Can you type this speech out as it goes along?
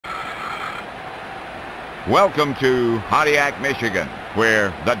Welcome to Pontiac, Michigan,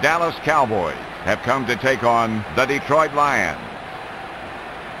 where the Dallas Cowboys have come to take on the Detroit Lions.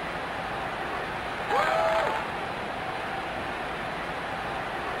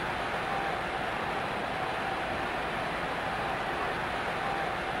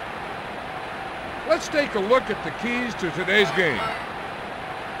 Let's take a look at the keys to today's game.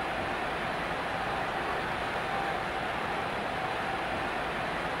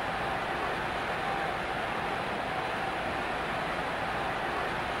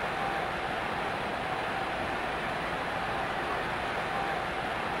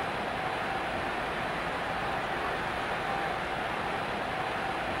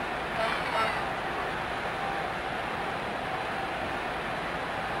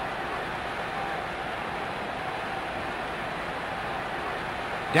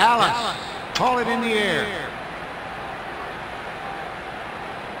 Dallas, call it in the air.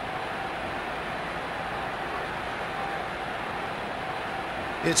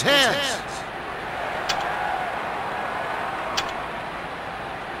 It's heads.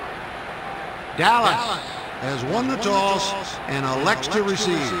 Dallas has won the toss and elects to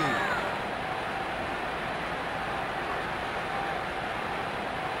receive.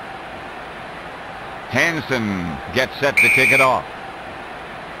 Hansen gets set to kick it off.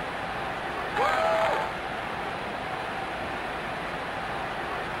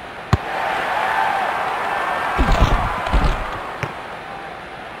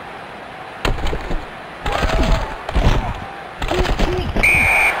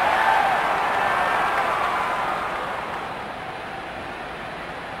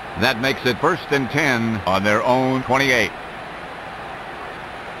 That makes it 1st and 10 on their own 28.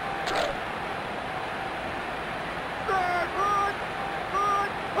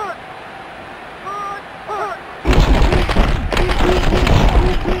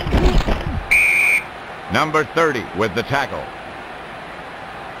 Number 30 with the tackle.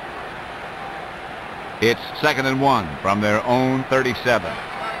 It's 2nd and 1 from their own 37.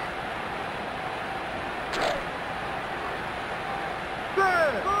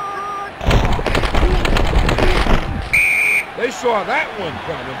 They saw that one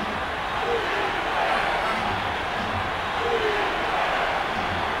coming.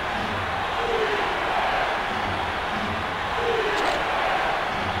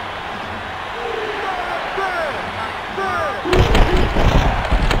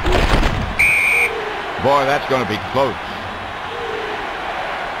 Boy, that's going to be close.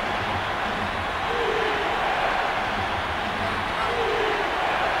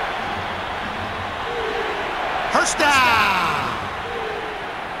 First down.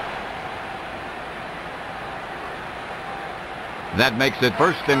 That makes it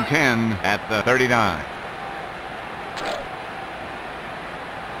 1st and 10 at the 39.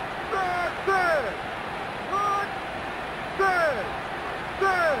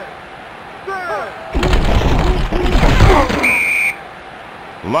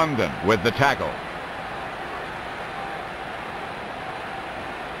 London with the tackle.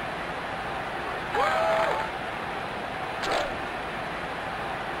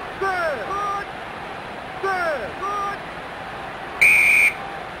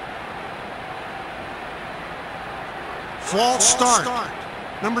 False start.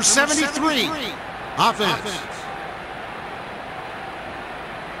 Number 73. Offense.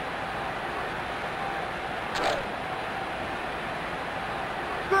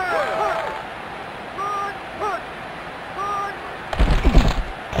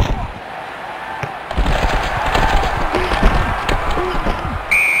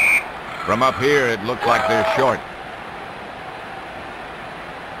 From up here, it looks like they're short.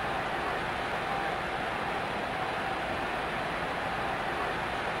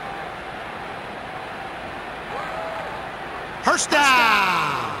 First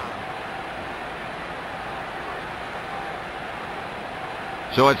down.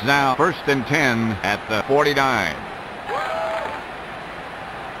 So it's now 1st and 10 at the 49.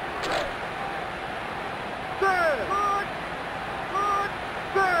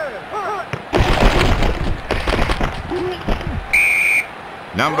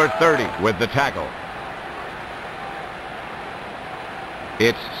 Number 30 with the tackle.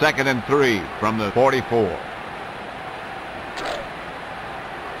 It's 2nd and 3 from the 44.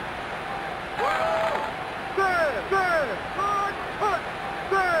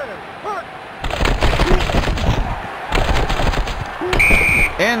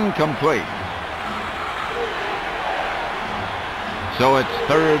 Incomplete. So it's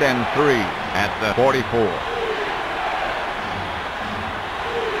 3rd and 3 at the 44.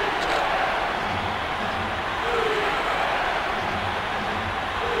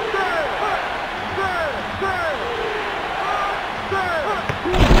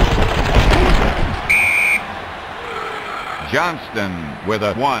 Johnston with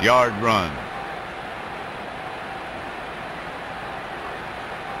a 1-yard run.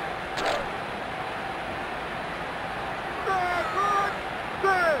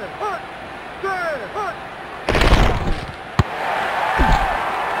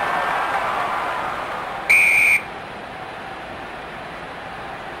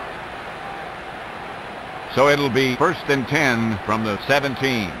 So it'll be 1st and 10 from the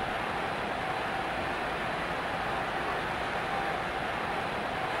 17.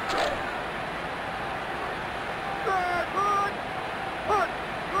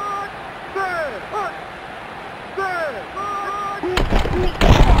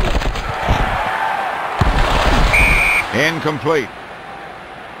 Incomplete.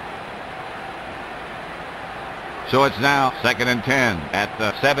 So it's now 2nd and 10 at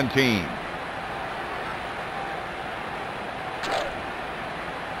the 17.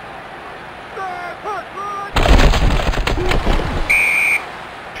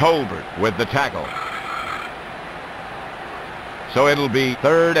 Tolbert with the tackle. So it'll be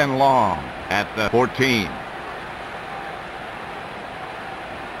 3rd and long at the 14.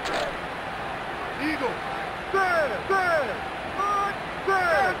 Eagle.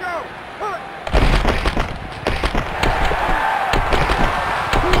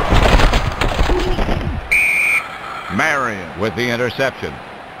 Marion with the interception.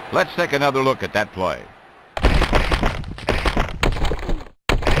 Let's take another look at that play.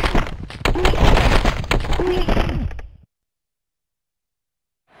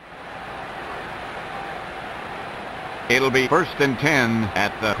 It'll be 1st and 10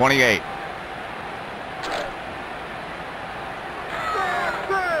 at the 28.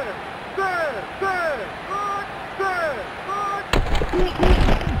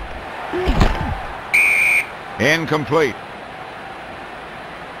 Incomplete.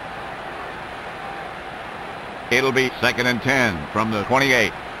 It'll be 2nd and 10 from the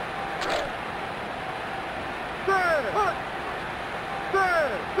 28.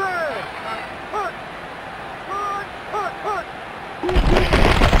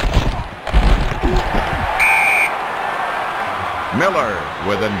 Miller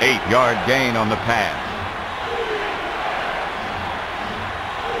with an 8-yard gain on the pass.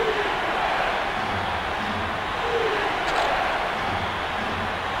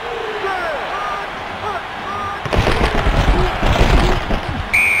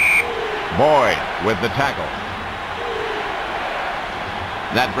 Boyd with the tackle.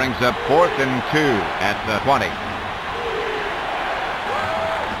 That brings up 4th and 2 at the 20.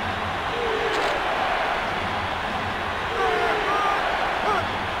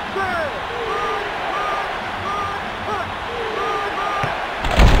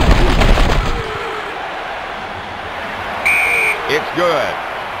 It's good.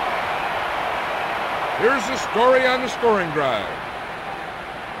 Here's the story on the scoring drive.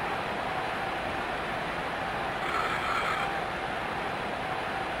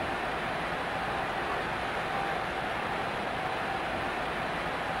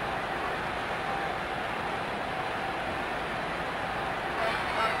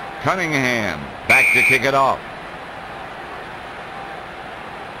 Cunningham back to kick it off.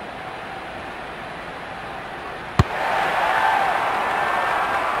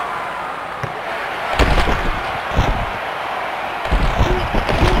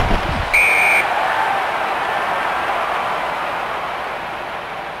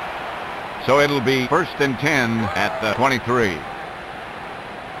 So it'll be 1st and 10 at the 23.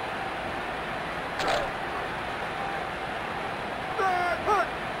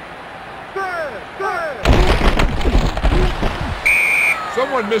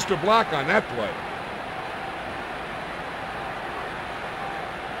 Someone missed a block on that play.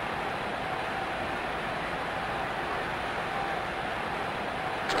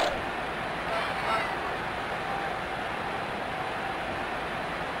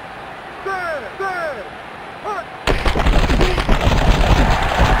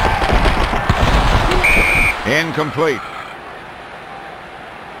 Incomplete.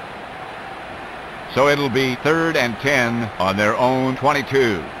 So it'll be 3rd and 10 on their own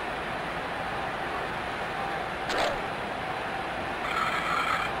 22.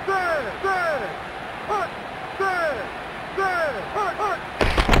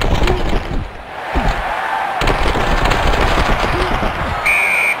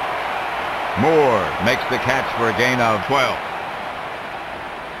 Moore makes the catch for a gain of 12.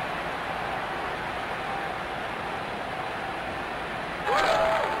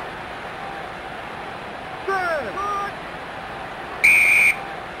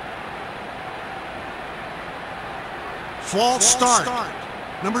 False start.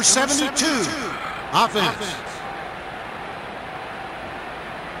 Number 72. Offense.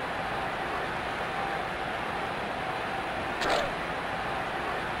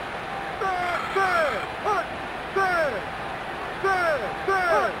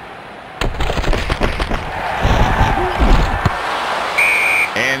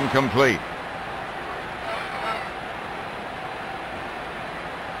 incomplete.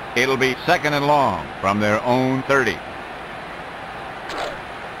 It'll be second and long from their own 30.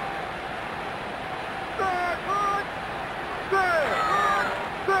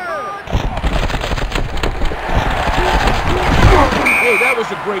 Hey, that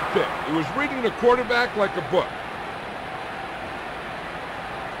was a great pick. He was reading the quarterback like a book.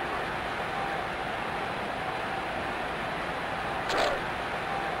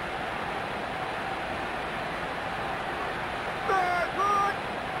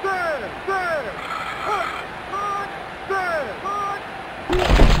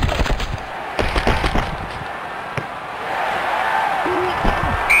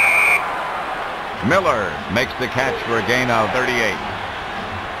 Miller makes the catch for a gain of 38.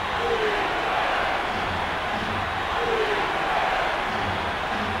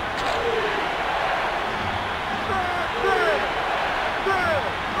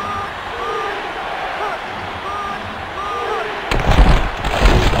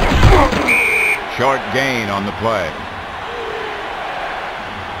 Short gain on the play.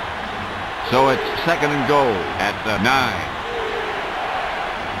 So it's second and goal at the 9.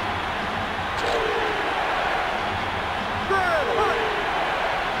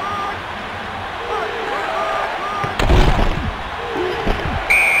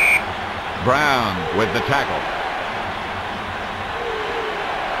 Brown with the tackle.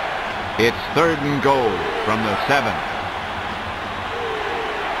 It's third and goal from the 7.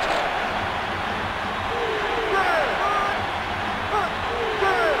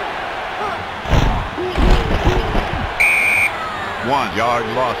 One-yard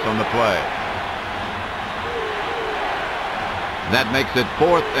loss on the play. That makes it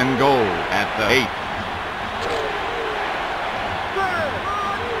fourth and goal at the 8.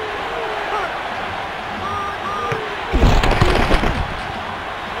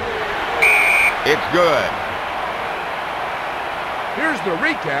 It's good. Here's the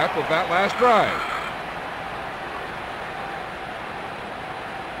recap of that last drive.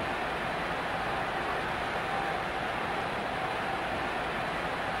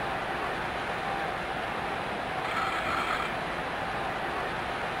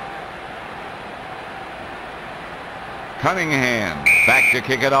 Cunningham back to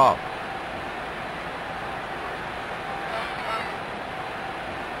kick it off.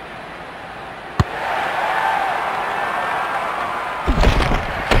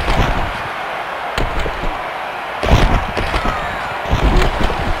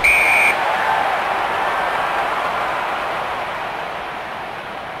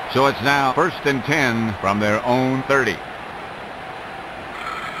 So it's now first and 10 from their own 30.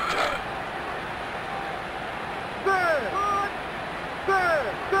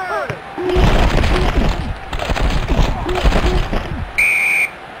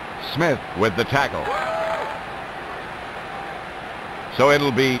 Smith with the tackle. So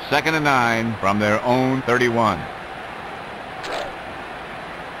it'll be second and 9 from their own 31.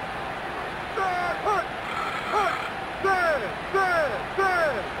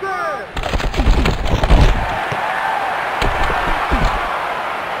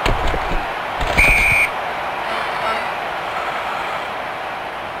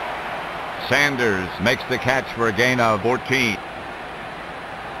 Sanders makes the catch for a gain of 14.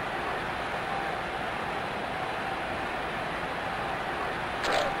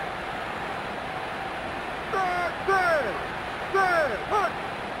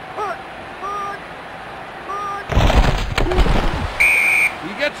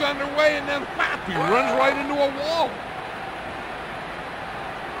 He gets underway and then whap, he runs right into a wall.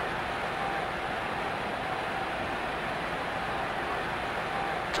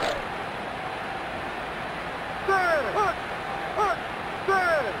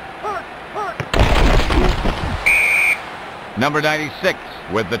 Number 96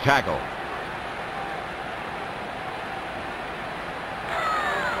 with the tackle.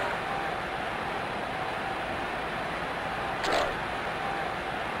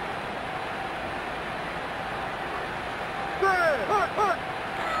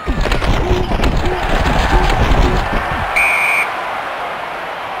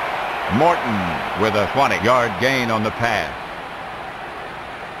 Morton with a 20-yard gain on the pass.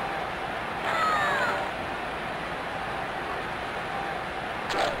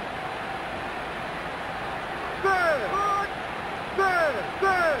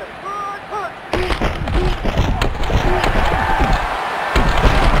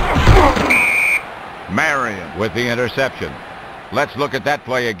 Marion with the interception. Let's look at that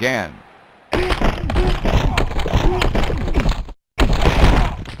play again.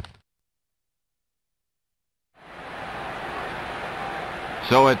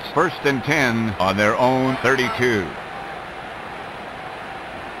 So it's 1st and 10 on their own 32.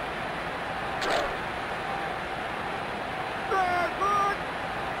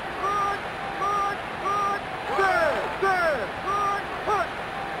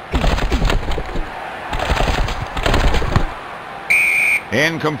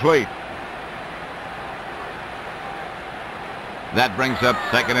 Incomplete. That brings up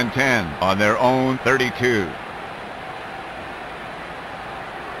 2nd and 10 on their own 32.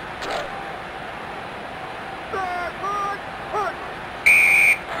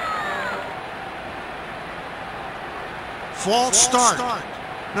 False start.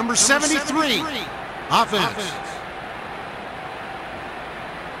 Number 73. Offense.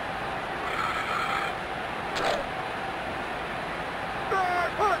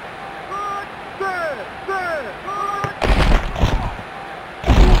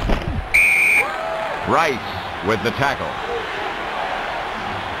 Rice with the tackle.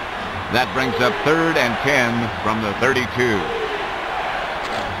 That brings up 3rd and 10 from the 32.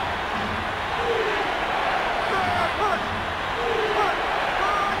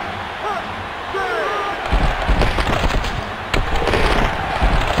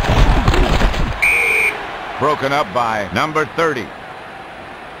 Broken up by number 30.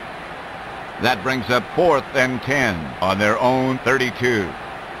 That brings up 4th and 10 on their own 32.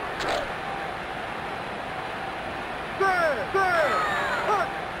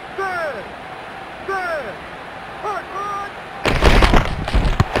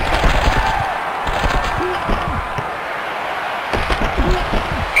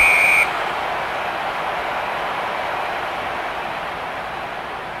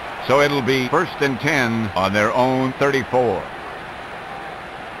 So it'll be 1st and 10 on their own 34.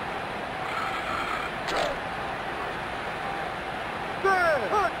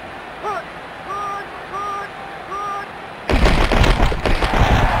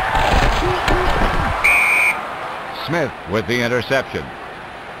 Smith with the interception.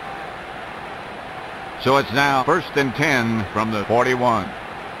 So it's now 1st and 10 from the 41.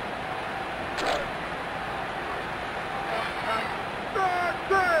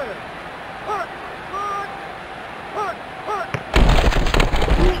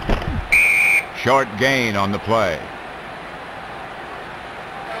 Short gain on the play.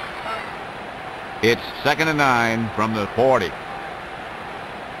 It's 2nd and 9 from the 40.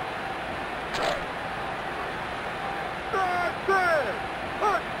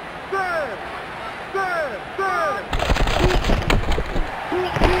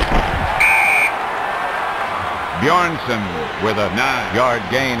 Bjornsson with a 9-yard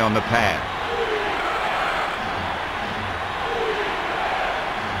gain on the pass.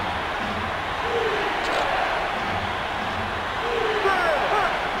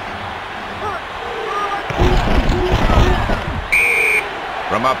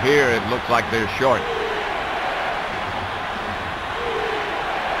 From up here, it looks like they're short.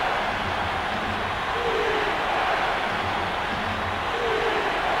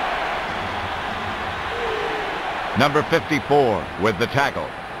 Number 54 with the tackle.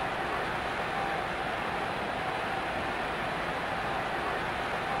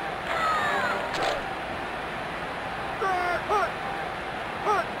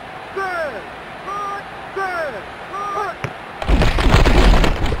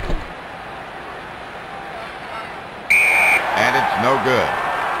 And it's no good.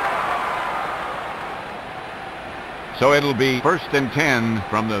 So it'll be 1st and 10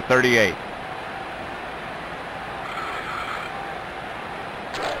 from the 38.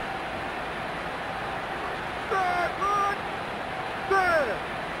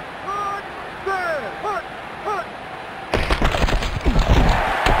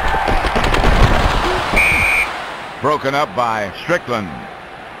 Broken up by Strickland.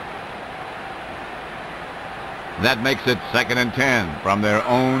 That makes it 2nd and 10 from their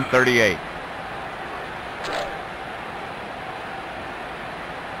own 38.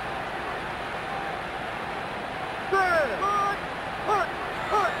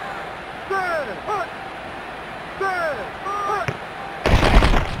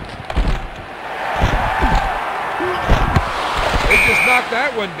 They just knocked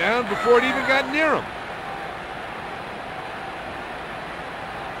that one down before it even got near him.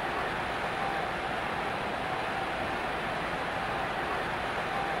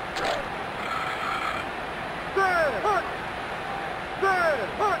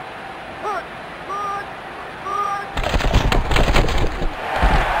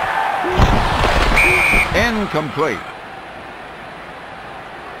 Incomplete.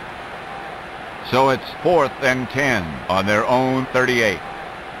 So it's 4th and 10 on their own 38.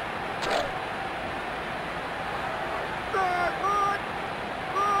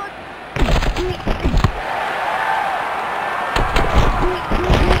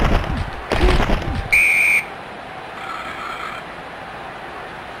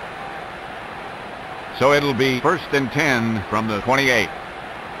 So it'll be 1st and 10 from the 28.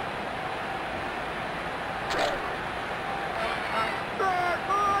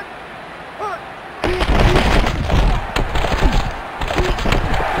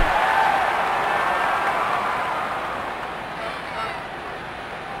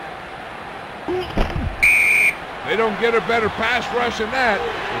 They don't get a better pass rush than that.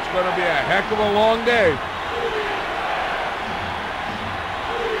 It's going to be a heck of a long day.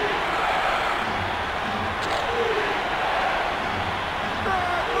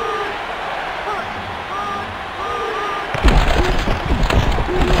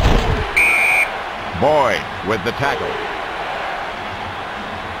 Boyd with the tackle.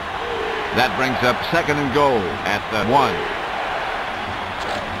 That brings up 2nd and goal at the 1.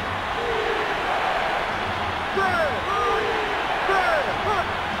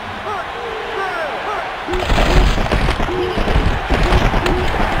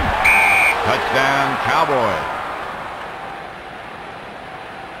 Touchdown, Cowboys.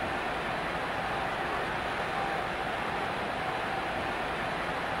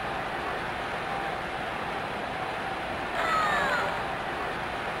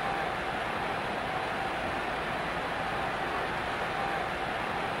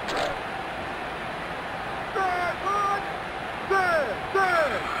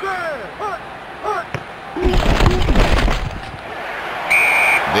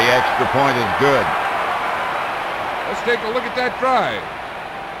 The extra point is good. Let's take a look at that drive.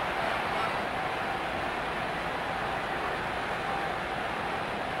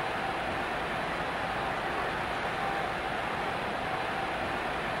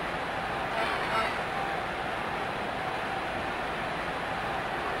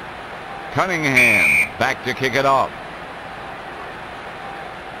 Cunningham back to kick it off.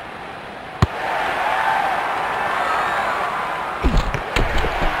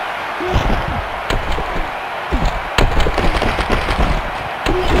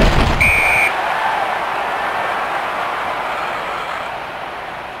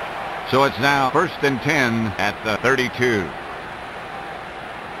 So it's now 1st and 10 at the 32.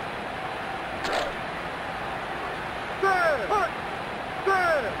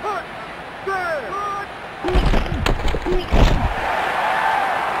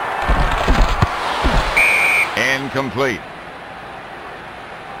 Incomplete.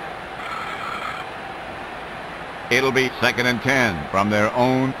 It'll be 2nd and 10 from their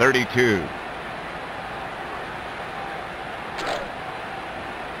own 32.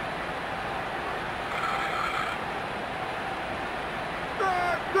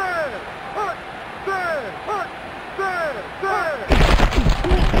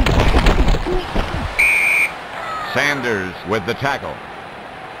 Sanders with the tackle.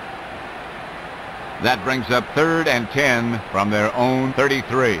 That brings up 3rd and 10 from their own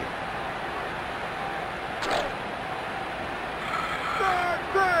 33.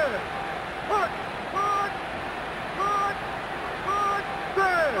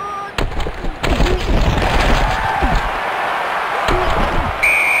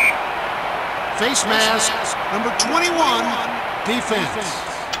 Face mask, number 21, defense.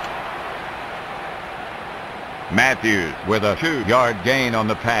 Matthews with a 2-yard gain on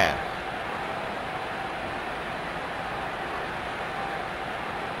the pass.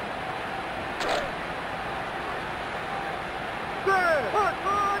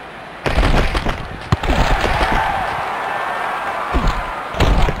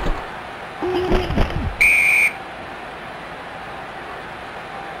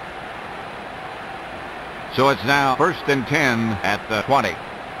 So it's now 1st and 10 at the 20.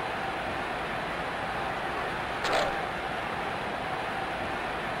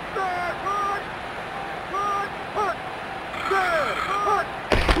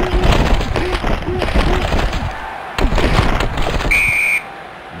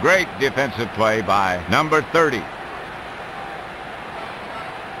 Great defensive play by number 30.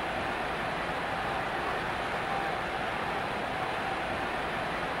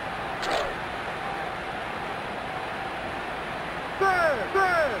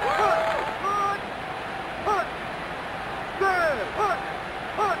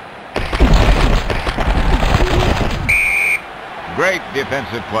 Great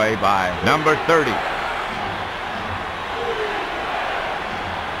defensive play by number 30.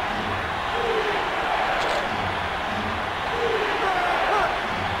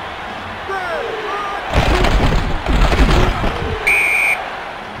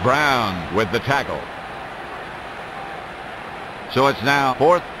 Brown with the tackle. So it's now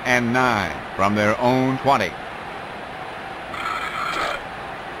 4th and 9 from their own 20.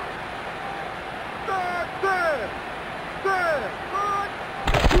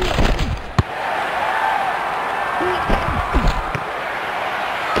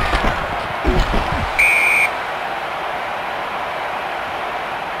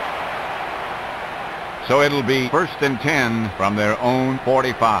 So it'll be 1st and 10 from their own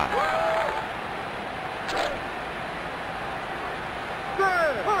 45.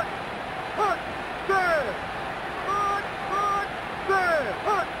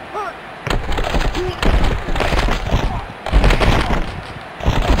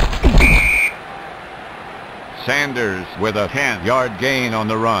 Sanders with a 10-yard gain on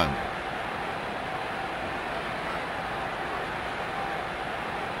the run.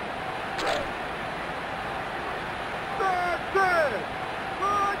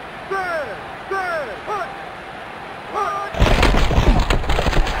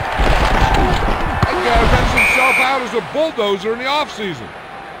 That guy rents himself out as a bulldozer in the offseason.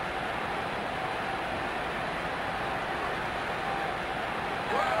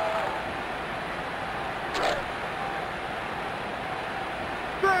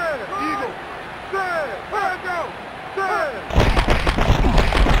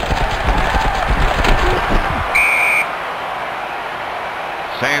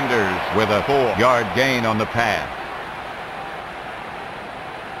 Sanders with a 4-yard gain on the pass.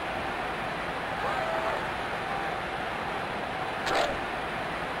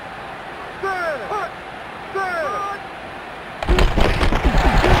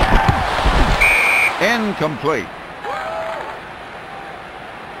 Incomplete.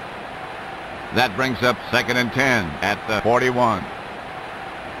 That brings up 2nd and 10 at the 41.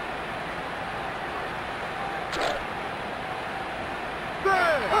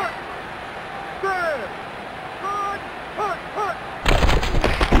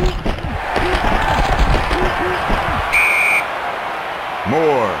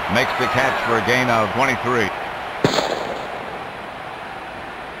 Moore makes the catch for a gain of 23.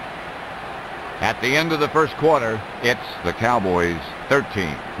 At the end of the first quarter, it's the Cowboys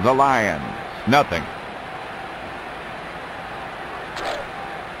 13, the Lions nothing.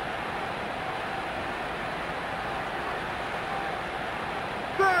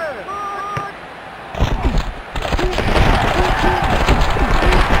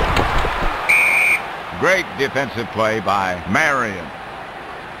 Great defensive play by Marion.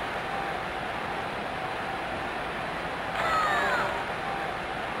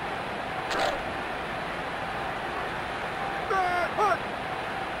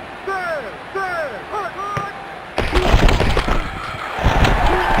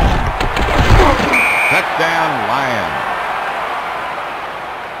 Touchdown, Lions.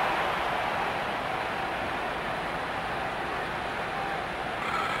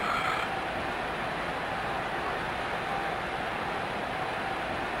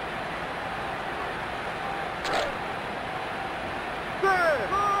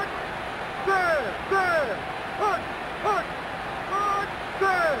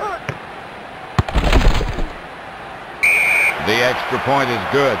 The extra point is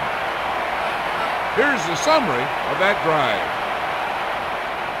good. Here's the summary of that drive.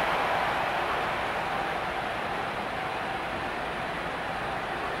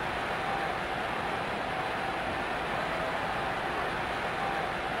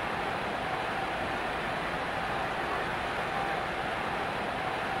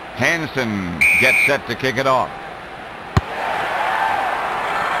 Hansen gets set to kick it off.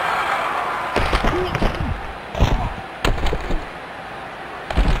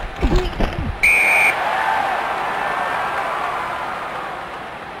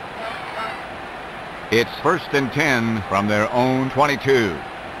 It's 1st and 10 from their own 22.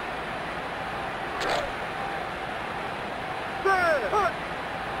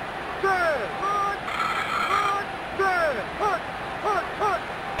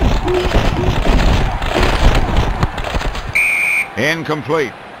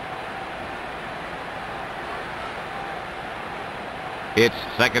 Incomplete. It's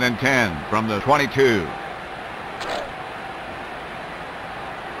 2nd and 10 from the 22.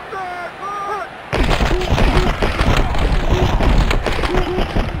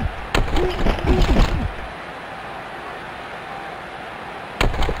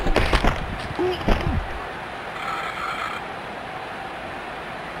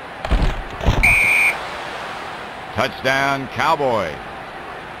 Touchdown, Cowboys.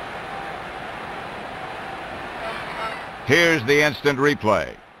 Here's the instant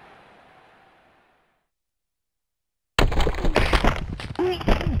replay.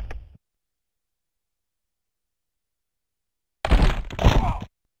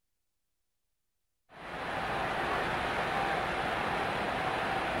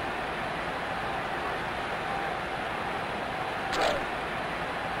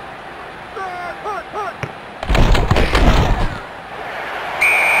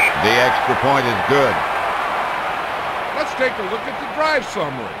 The extra point is good. Let's take a look at the drive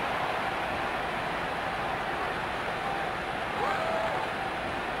summary.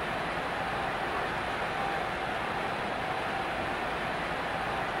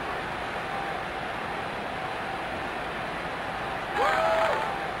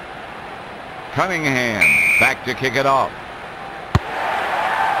 Cunningham back to kick it off.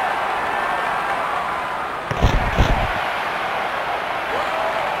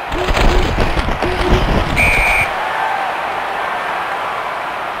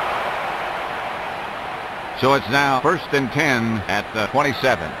 So it's now 1st and 10 at the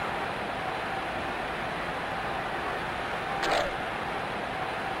 27.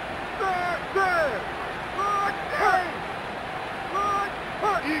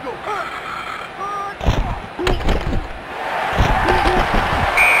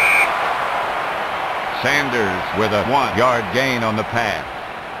 Sanders with a 1-yard gain on the pass.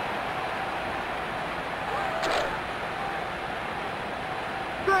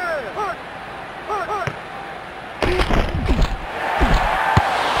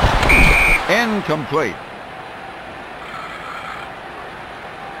 Incomplete.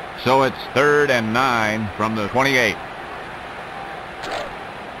 So it's 3rd and 9 from the 28.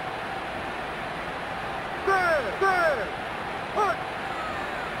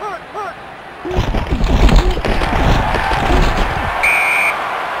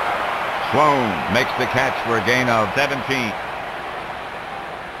 Sloan makes the catch for a gain of 17.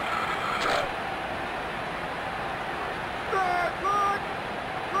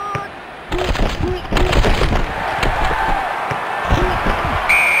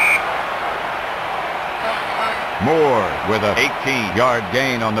 Moore with a 18-yard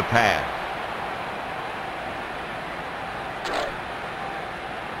gain on the pass.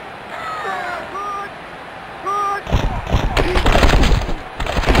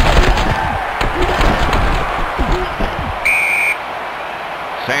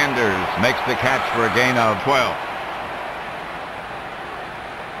 Sanders makes the catch for a gain of 12.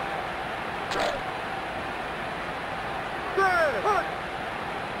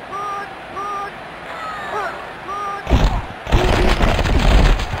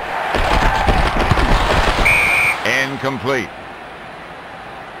 Incomplete.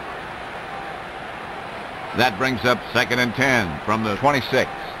 That brings up 2nd and 10 from the 26.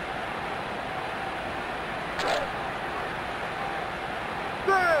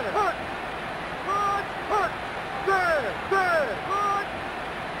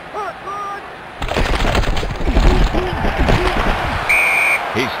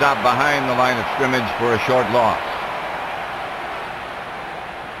 He stopped behind the line of scrimmage for a short loss.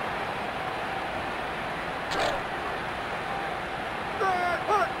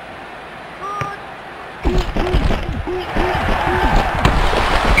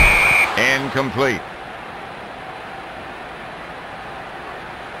 Incomplete.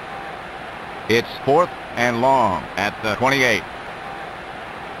 It's 4th and long at the 28.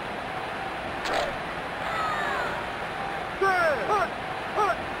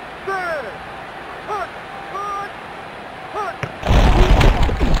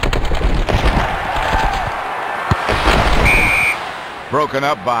 Broken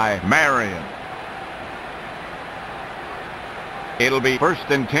up by Marion. It'll be 1st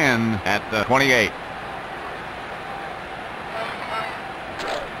and 10 at the 28.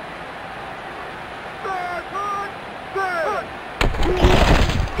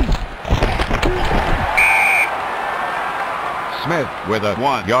 Smith with a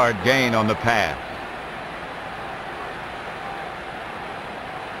 1-yard gain on the pass.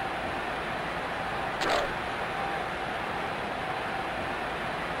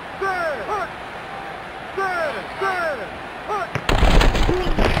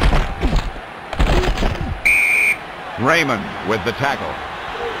 Raymond with the tackle.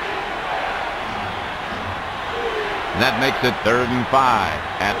 That makes it 3rd and 5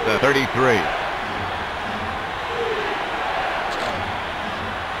 at the 33.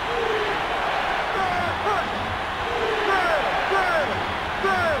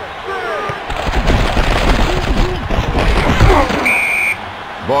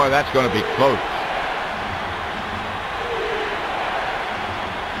 Boy, that's going to be close.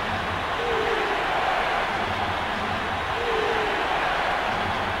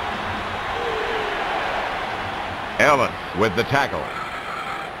 Ellis with the tackle.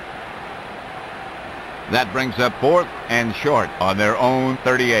 That brings up 4th and short on their own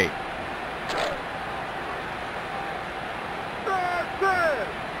 38.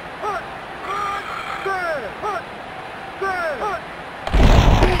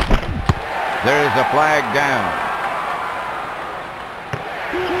 There's a flag down.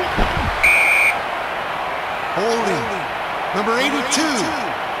 Holding. Number 82.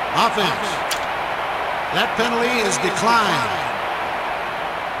 Offense. That penalty is declined.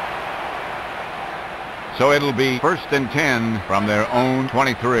 So it'll be 1st and 10 from their own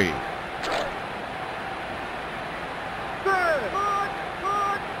 23.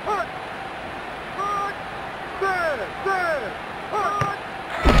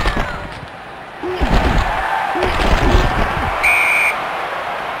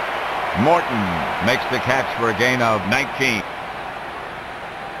 Morton makes the catch for a gain of 19.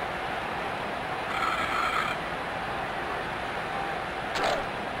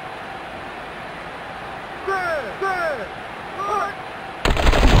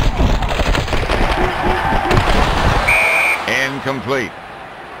 Incomplete.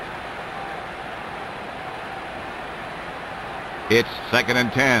 It's 2nd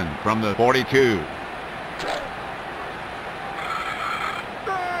and 10 from the 42.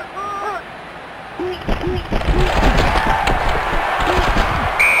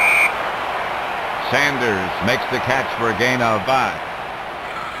 Sanders makes the catch for a gain of 5.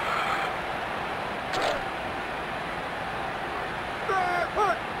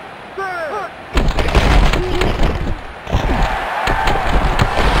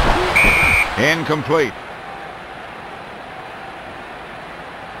 Incomplete.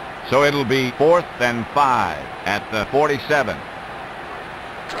 So it'll be 4th and 5 at the 47.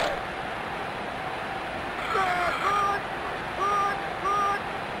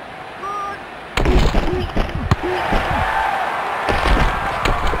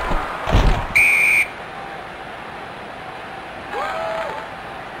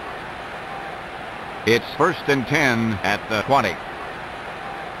 It's 1st and 10 at the 20.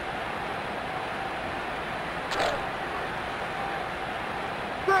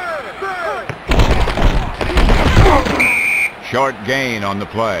 Short gain on the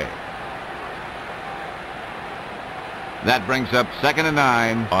play. That brings up 2nd and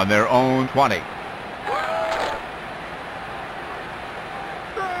 9 on their own 20.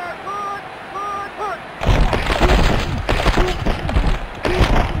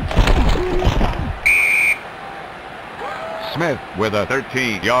 Smith with a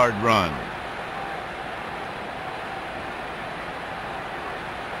 13-yard run.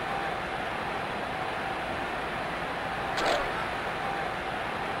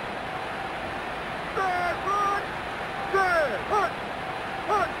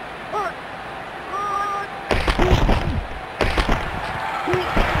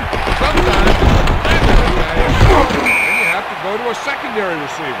 Go to a secondary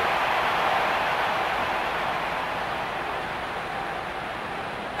receiver.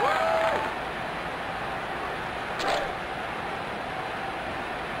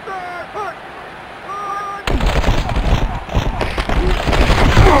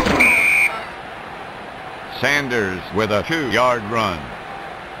 Sanders with a 2-yard run.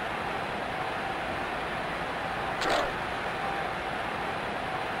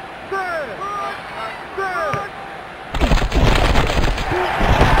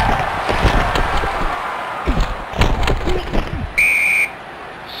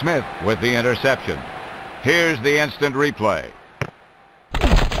 Smith with the interception. Here's the instant replay.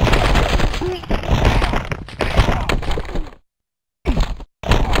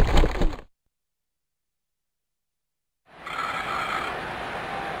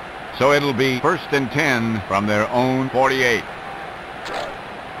 So it'll be 1st and 10 from their own 48.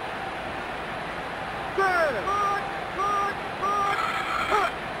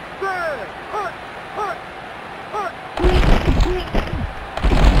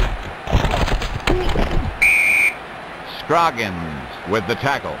 Scroggins with the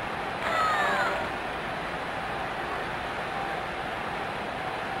tackle.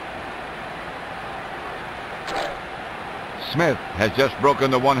 Smith has just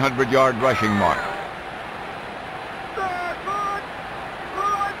broken the 100-yard rushing mark.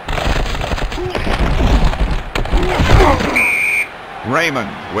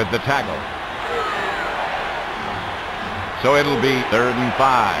 Raymond with the tackle. So it'll be 3rd and 5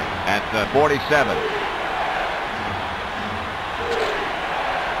 at the 47.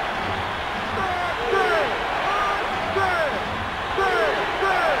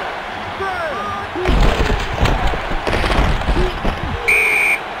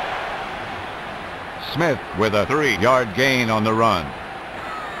 Smith with a 3-yard gain on the run.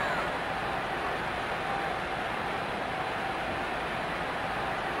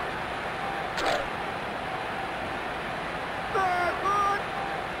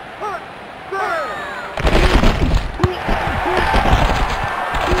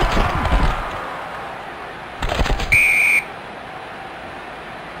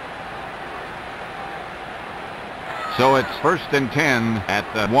 So it's 1st and 10 at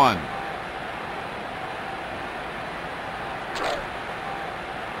the 1.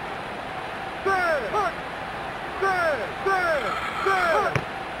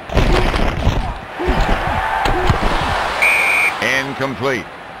 Incomplete.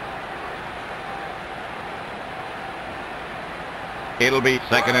 It'll be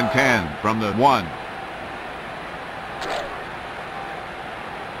 2nd and 10 from the 1.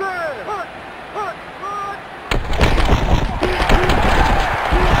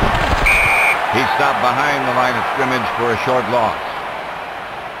 He stopped behind the line of scrimmage for a short loss.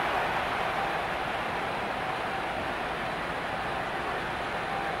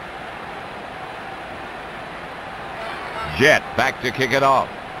 Jet back to kick it off.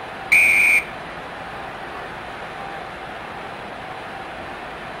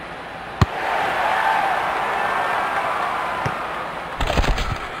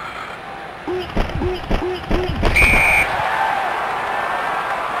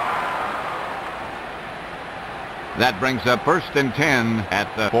 That brings up 1st and 10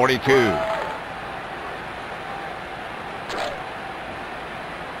 at the 42.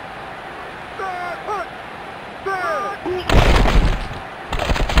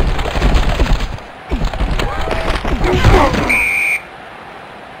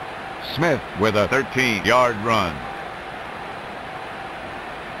 Smith with a 13-yard run.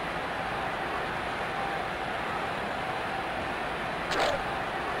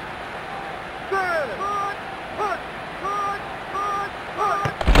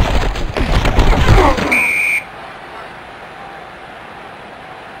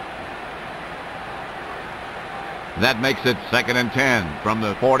 That makes it 2nd and 10 from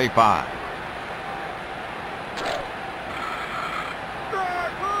the 45.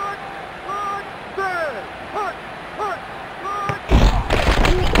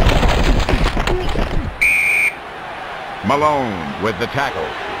 Malone with the tackle.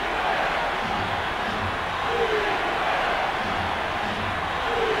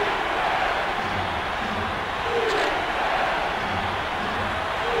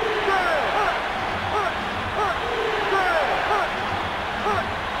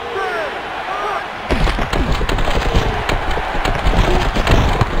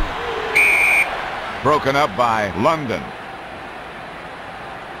 Broken up by London.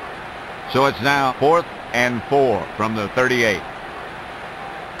 So it's now 4th and 4 from the 38.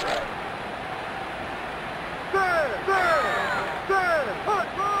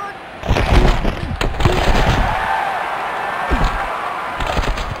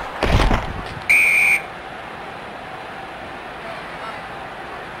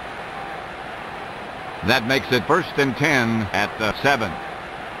 That makes it 1st and 10 at the 7.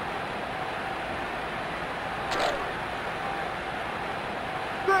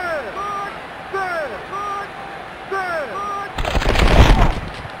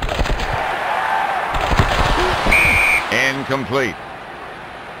 Incomplete.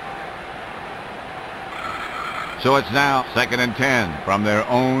 So it's now 2nd and 10 from their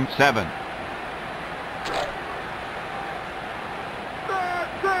own 7.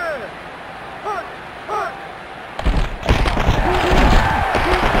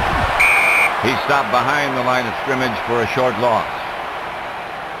 He stopped behind the line of scrimmage for a short loss.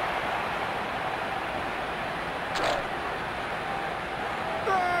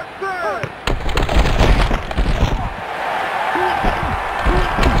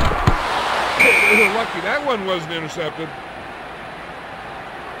 They were lucky that one wasn't intercepted.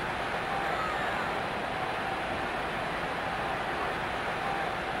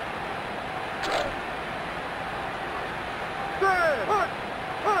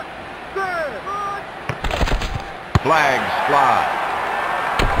 Flags fly.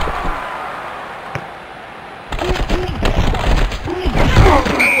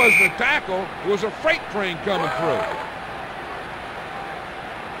 That wasn't a tackle. It was a freight train coming through.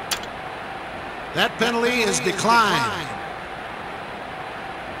 That penalty is declined.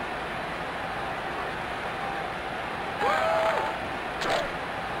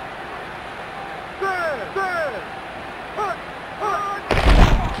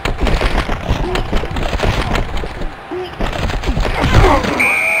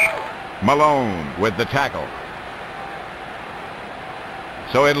 Malone with the tackle.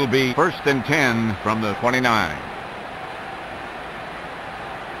 So it'll be 1st and 10 from the 29.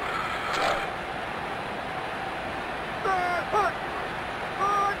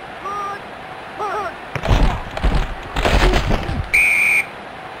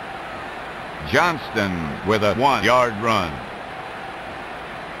 Johnston with a 1-yard run.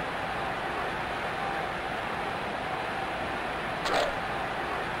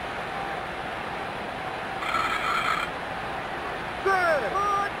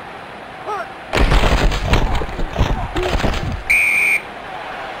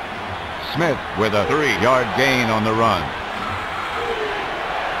 Smith with a 3-yard gain on the run.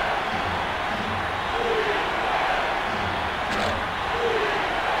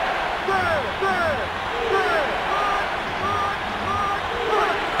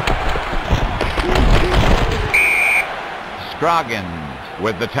 Scroggins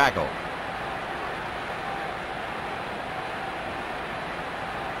with the tackle.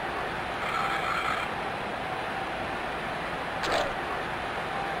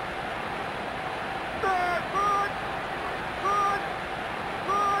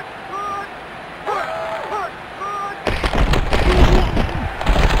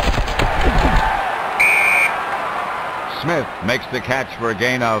 Smith makes the catch for a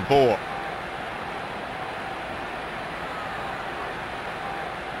gain of 4.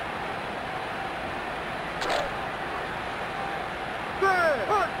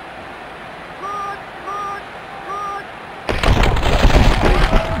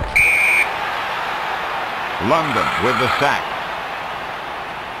 London with the sack.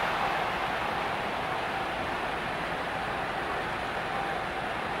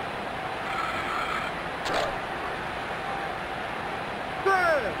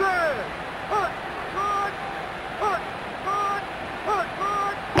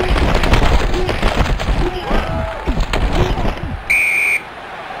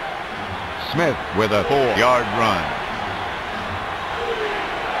 Smith with a 4-yard run.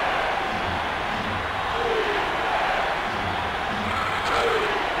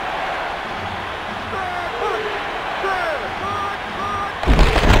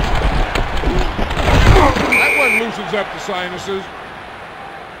 Loosens up the sinuses.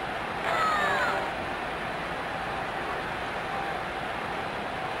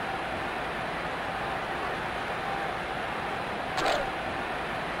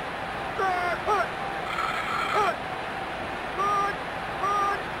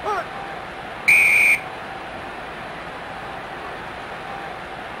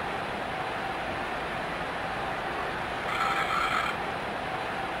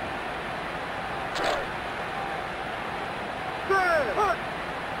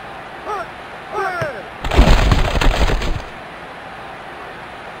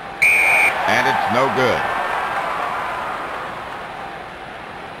 And it's no good.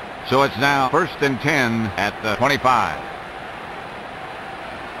 So it's now 1st and 10 at the 25.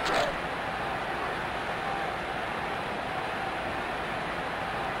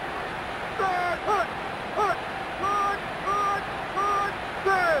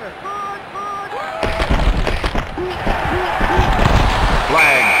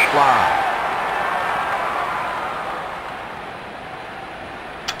 Flags fly.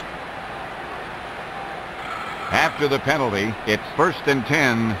 After the penalty, it's 1st and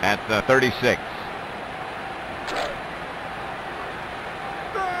 10 at the 36.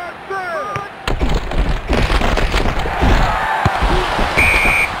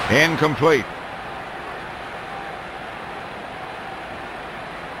 Incomplete.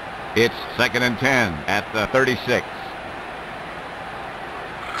 It's 2nd and 10 at the 36.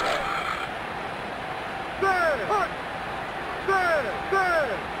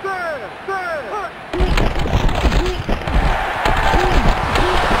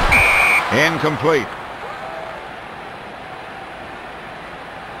 Incomplete.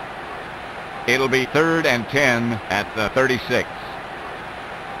 It'll be 3rd and 10 at the 36.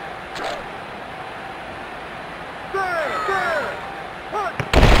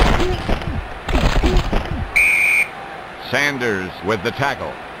 Sanders with the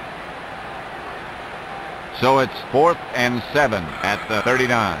tackle. So it's 4th and 7 at the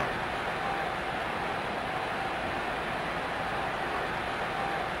 39.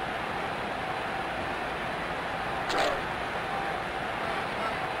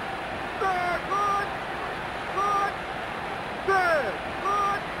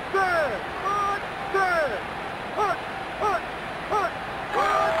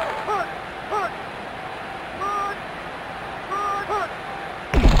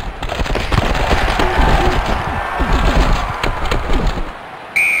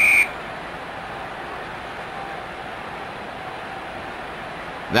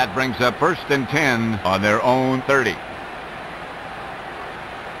 That brings up 1st and 10 on their own 30.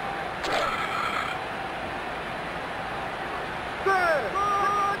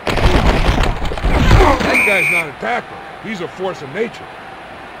 That guy's not a tackler. He's a force of nature.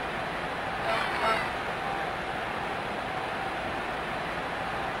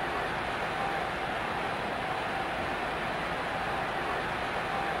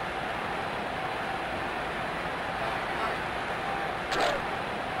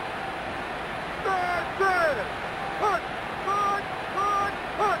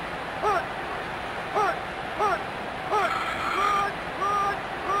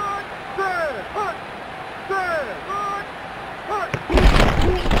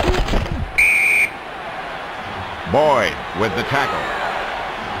 Boyd with the tackle.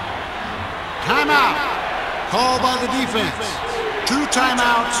 Timeout. Called by the defense. 2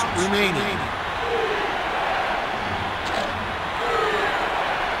 timeouts remaining.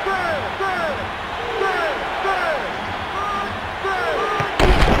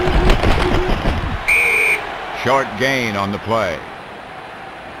 Short gain on the play.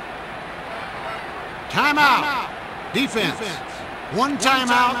 Timeout. Defense. 1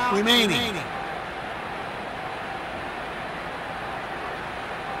 timeout remaining.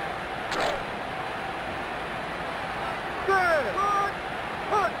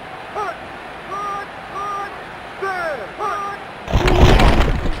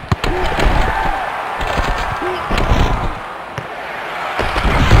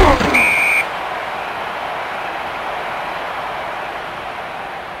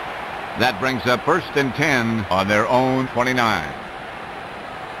 That brings up 1st and 10 on their own 29.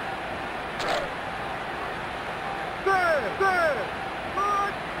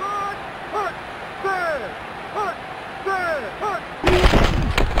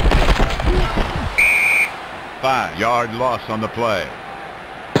 Five-yard loss on the play.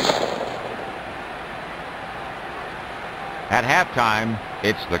 At halftime,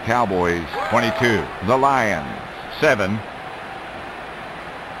 it's the Cowboys 22, the Lions 7.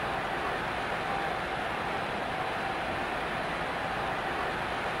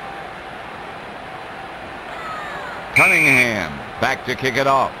 Cunningham back to kick it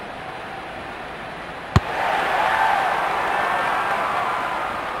off.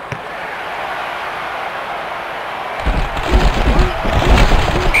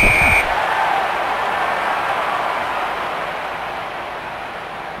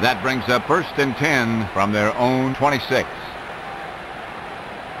 That brings up 1st and 10 from their own 26.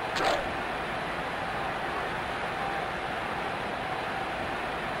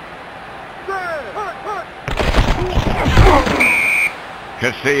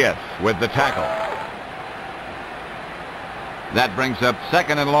 Casillas with the tackle. That brings up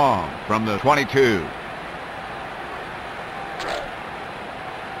 2nd and long from the 22.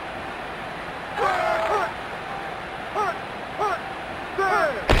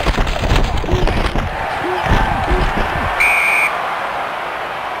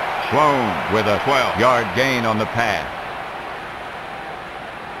 Sloan with a 12-yard gain on the pass.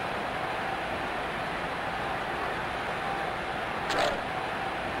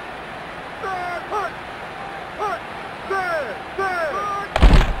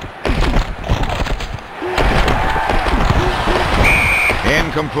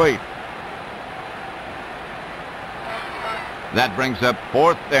 Incomplete. That brings up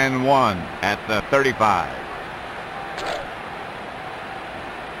 4th and 1 at the 35.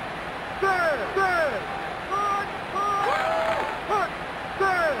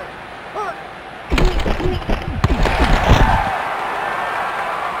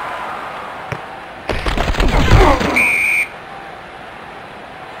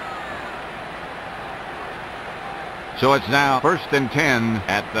 So it's now 1st and 10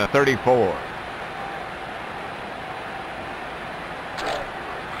 at the 34.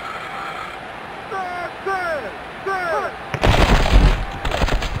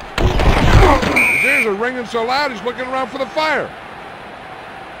 His ears are ringing so loud he's looking around for the fire.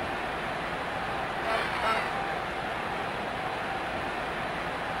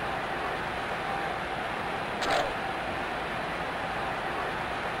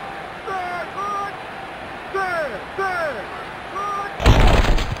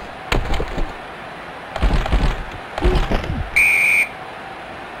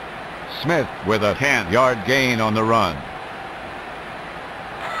 Smith with a 10-yard gain on the run.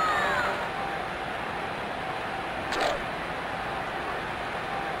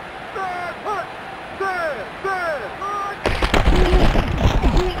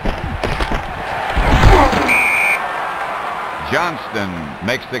 Johnston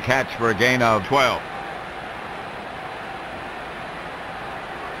makes the catch for a gain of 12.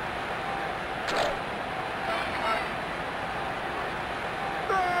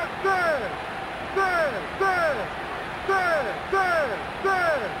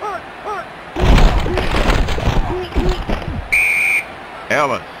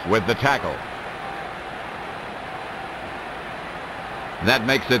 Ellis with the tackle. That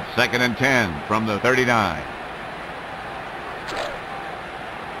makes it 2nd and 10 from the 39.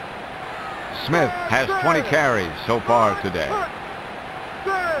 Smith has 20 carries so far today.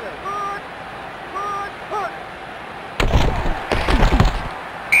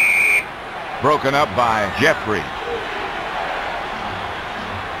 Broken up by Jeffrey.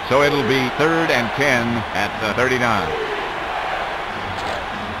 So it'll be 3rd and 10 at the 39.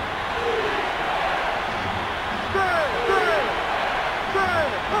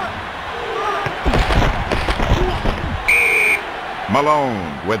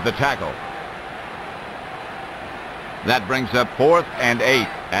 Malone with the tackle. That brings up 4th and 8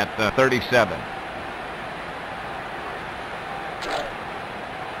 at the 37.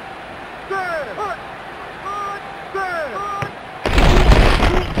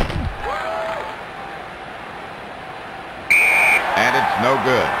 And it's no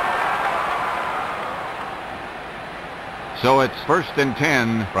good. So it's 1st and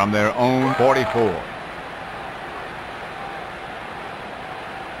 10 from their own 44.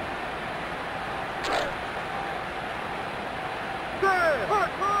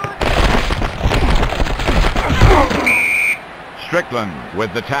 Strickland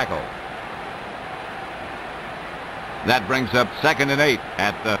with the tackle. That brings up 2nd and 8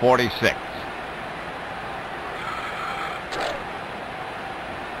 at the 46.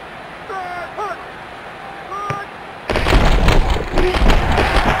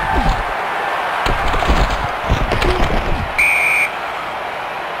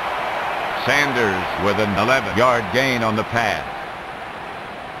 Sanders with an 11-yard gain on the pass.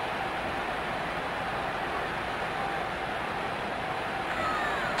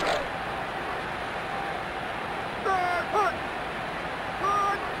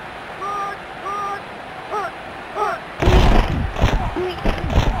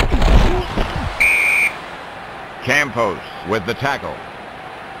 Campos with the tackle.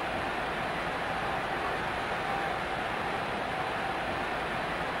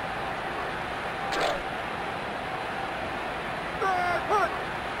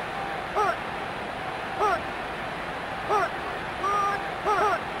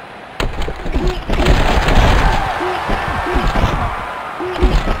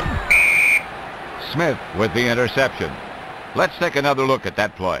 Smith with the interception. Let's take another look at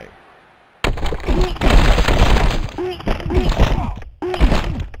that play.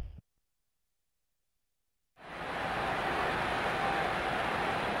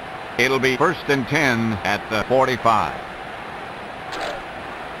 It'll be 1st and 10 at the 45.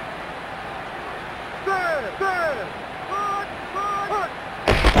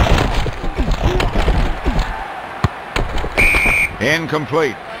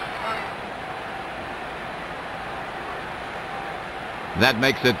 Incomplete. That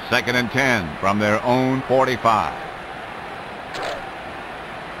makes it 2nd and 10 from their own 45.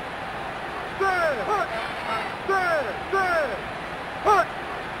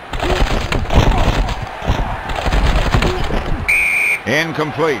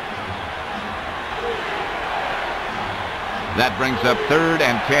 Incomplete. That brings up 3rd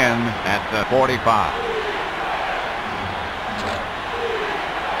and 10 at the 45.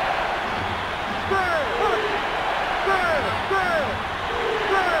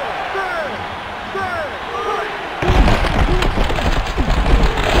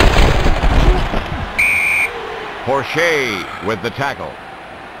 Porcher with the tackle.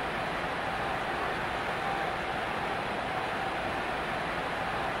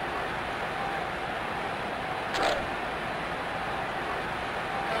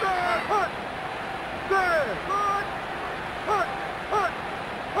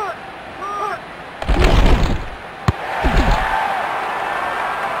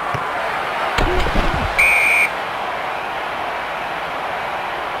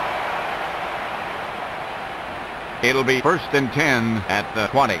 It'll be 1st and 10 at the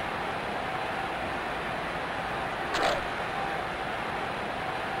 20.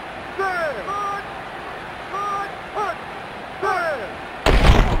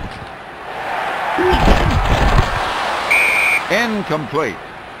 Incomplete.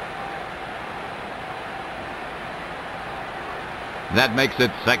 That makes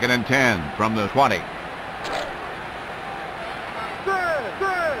it 2nd and 10 from the 20.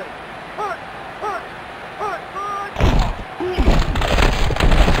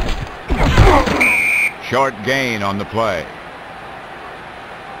 Short gain on the play.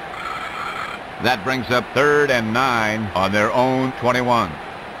 That brings up 3rd and 9 on their own 21.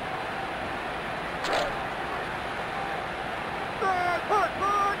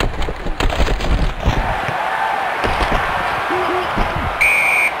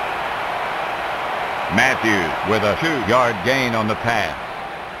 Matthews with a 2-yard gain on the pass.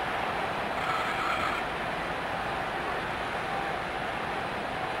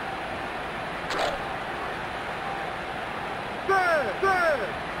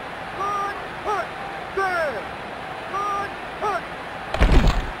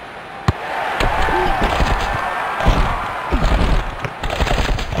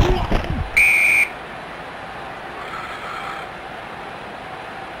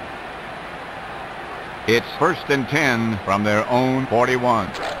 It's 1st and 10 from their own 41.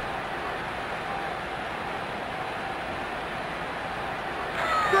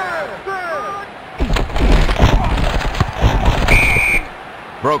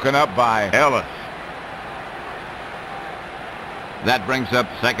 Broken up by Ellis. That brings up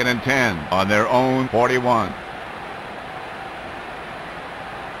 2nd and 10 on their own 41.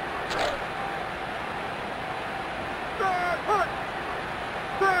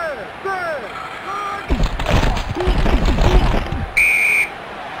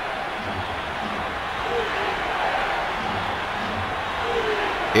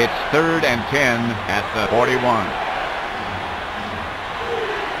 It's 3rd and 10 at the 41.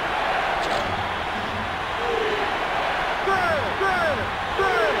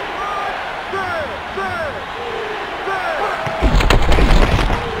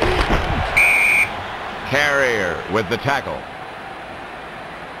 with the tackle.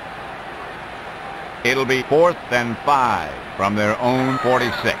 It'll be 4th and 5 from their own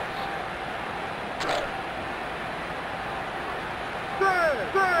 46.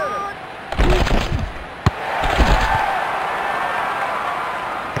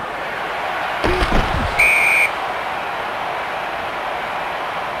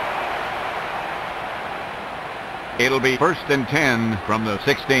 It'll be 1st and 10 from the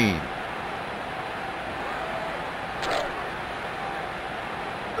 16.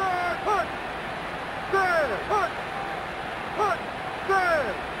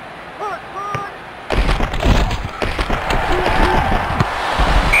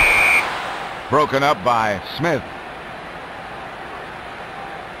 Broken up by Smith.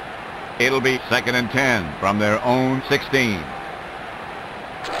 It'll be 2nd and 10 from their own 16.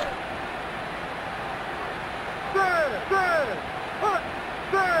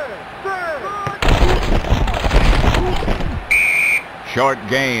 Short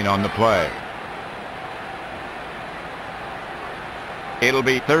gain on the play. It'll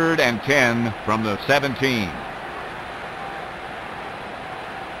be 3rd and 10 from the 17.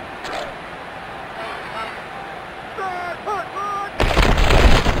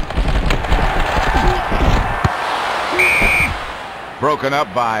 Broken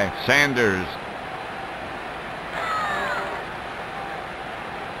up by Sanders.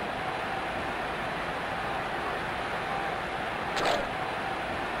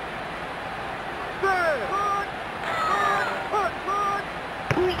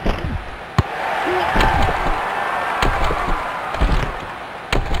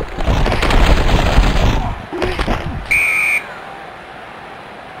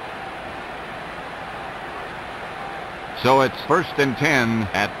 So it's 1st and 10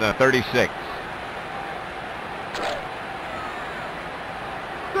 at the 36.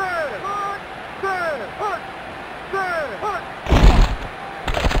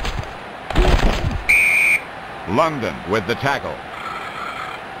 London with the tackle.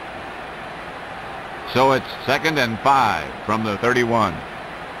 So it's 2nd and 5 from the 31.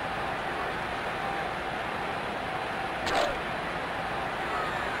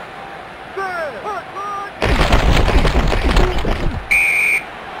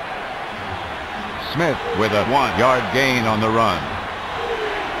 Smith with a 1-yard gain on the run.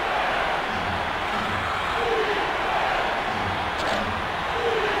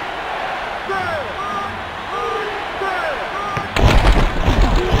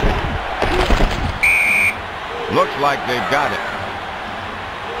 Looks like they've got it.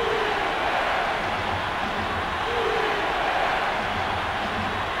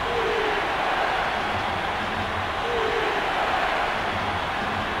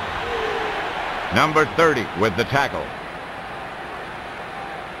 Number 30 with the tackle.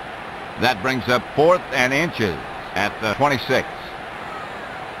 That brings up 4th and inches at the 26.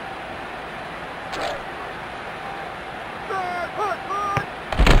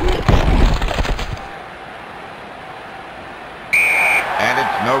 And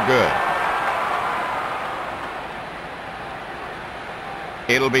it's no good.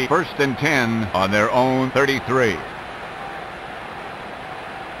 It'll be 1st and 10 on their own 33.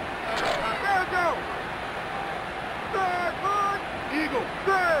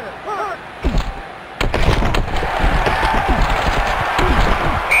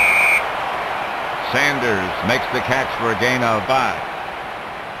 Sanders makes the catch for a gain of 5.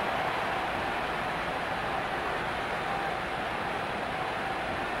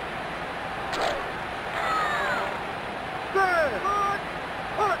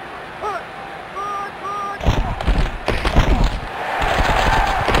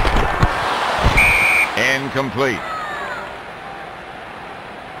 Incomplete.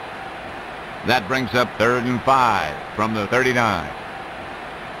 That brings up 3rd and 5 from the 39.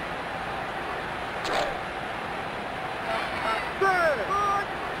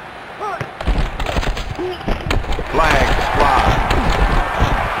 Flags fly.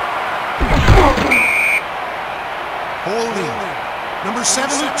 Holding. Number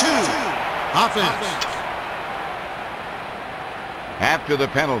 72. Offense. After the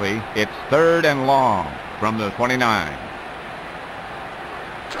penalty, it's 3rd and long from the 29.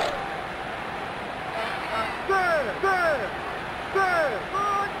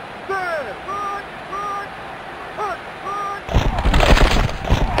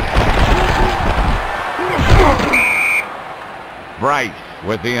 Bryce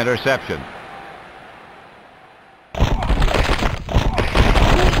with the interception.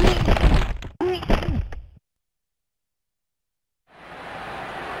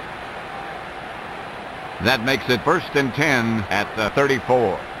 That makes it 1st and 10 at the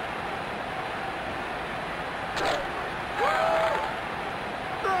 34.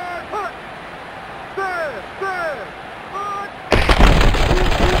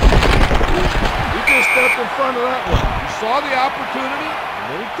 in front of that one. He saw the opportunity, and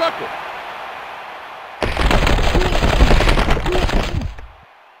then he took it.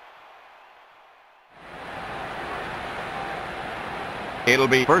 It'll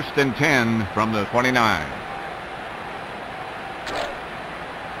be 1st and 10 from the 29.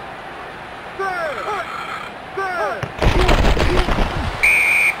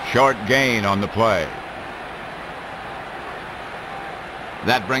 Short gain on the play.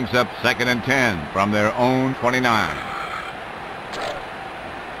 That brings up 2nd and 10 from their own 29.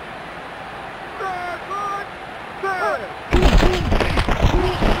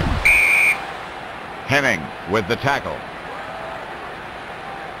 Henning with the tackle.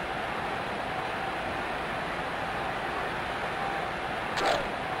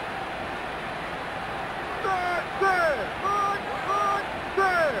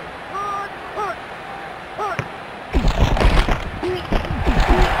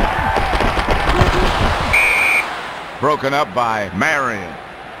 Broken up by Marion.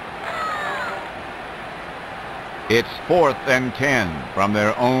 It's 4th and 10 from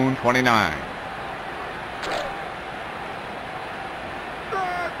their own 29.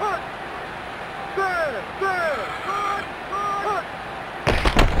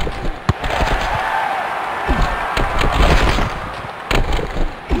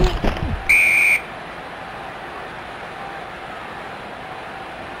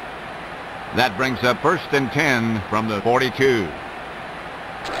 That brings up 1st and 10 from the 42.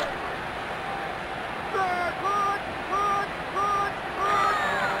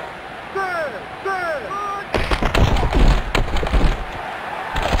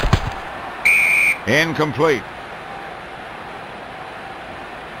 Incomplete.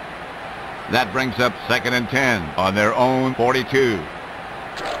 That brings up 2nd and 10 on their own 42.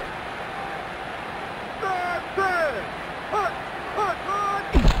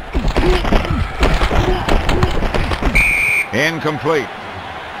 Incomplete.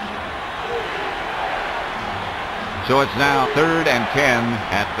 So it's now 3rd and 10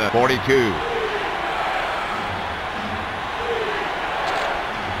 at the 42.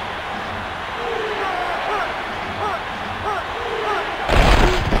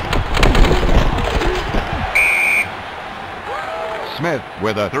 Smith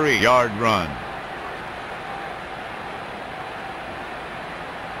with a 3-yard run.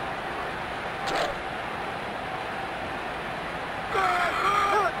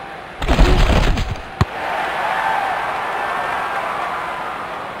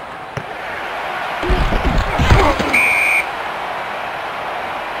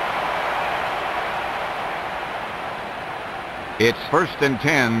 It's 1st and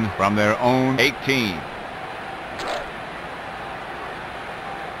 10 from their own 18.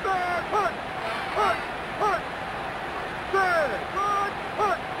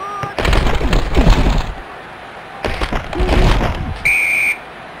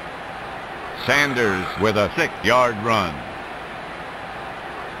 Sanders with a 6-yard run.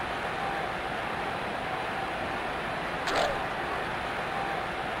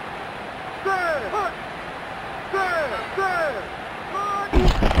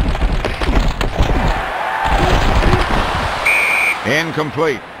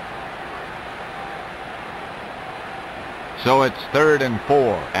 Incomplete. So it's 3rd and 4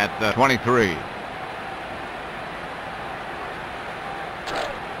 at the 23.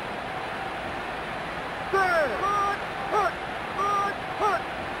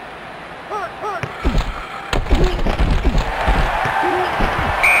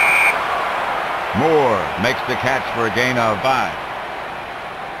 Moore makes the catch for a gain of 5.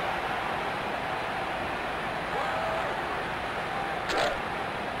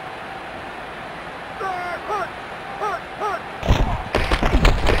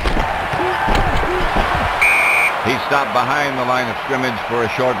 He stopped behind the line of scrimmage for a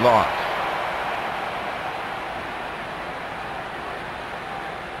short loss.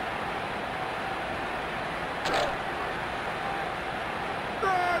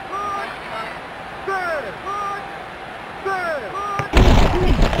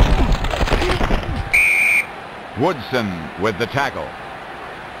 Woodson with the tackle.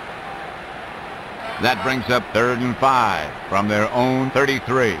 That brings up 3rd and 5 from their own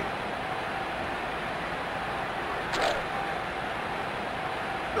 33.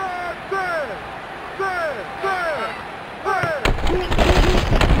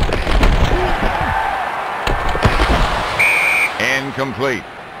 Incomplete.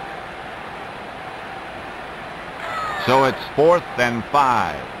 So it's 4th and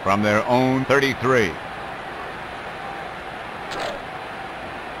 5 from their own 33.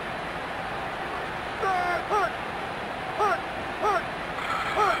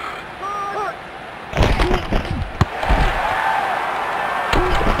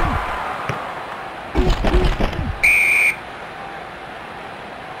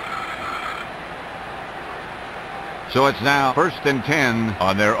 So it's now 1st and 10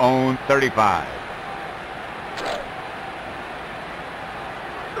 on their own 35.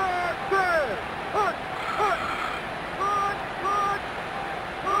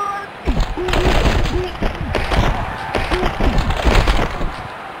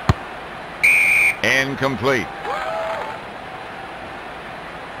 Incomplete.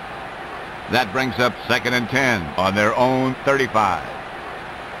 That brings up 2nd and 10 on their own 35.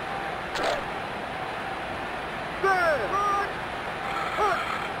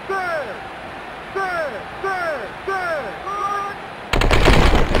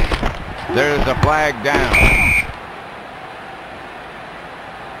 There's a flag down.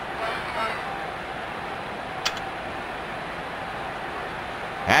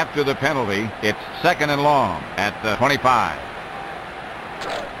 After the penalty, it's 2nd and long at the 25.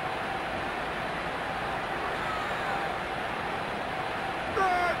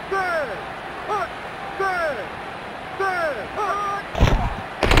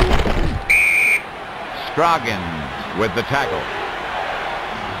 Scroggins with the tackle.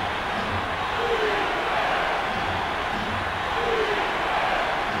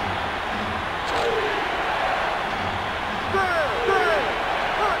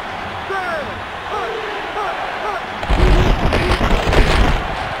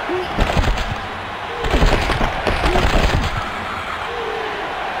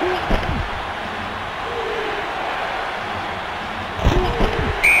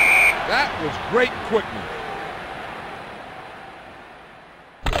 That was great quickness.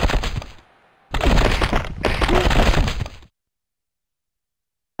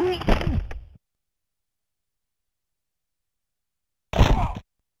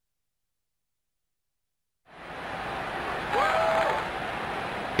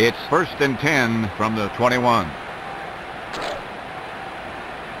 It's 1st and 10 from the 21.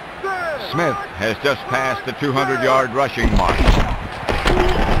 Smith has just passed the 200-yard rushing mark.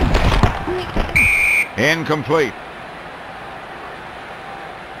 Incomplete.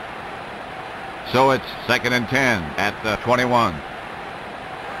 So it's 2nd and 10 at the 21.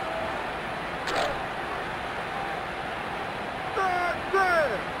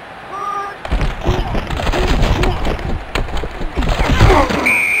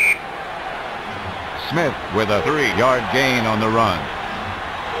 Smith with a 3-yard gain on the run.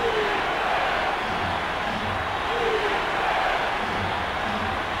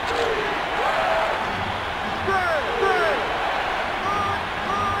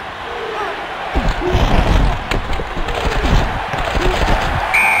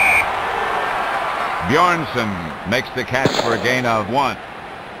 Bjornsson makes the catch for a gain of 1.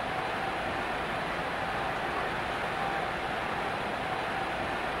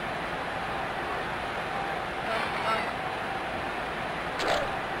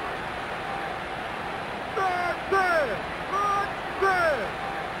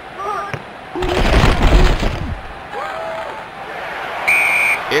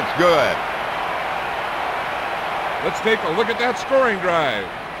 It's good. Let's take a look at that scoring drive.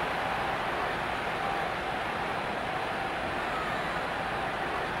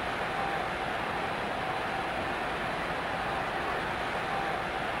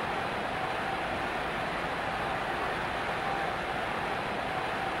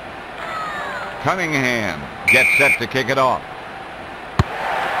 Cunningham gets set to kick it off.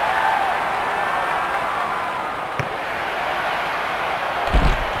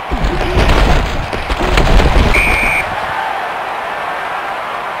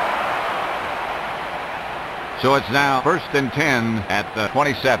 So it's now 1st and 10 at the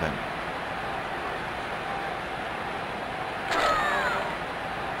 27.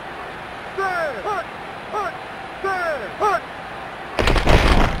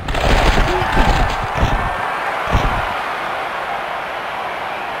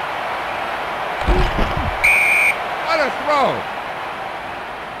 What a throw!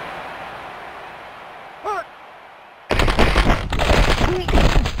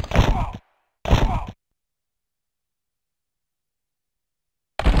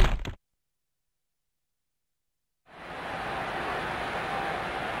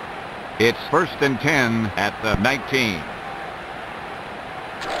 It's 1st and 10 at the 19.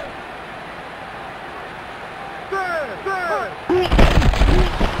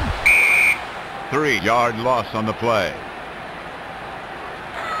 Three-yard loss on the play.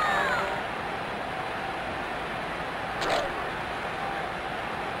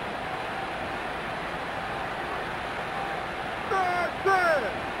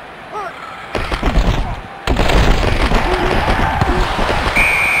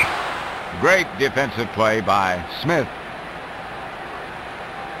 Great defensive play by Smith.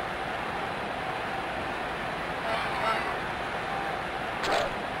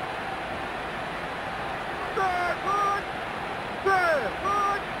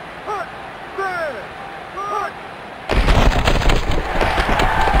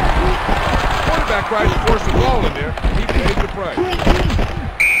 quarterback tried to force the ball in there, and he paid the price.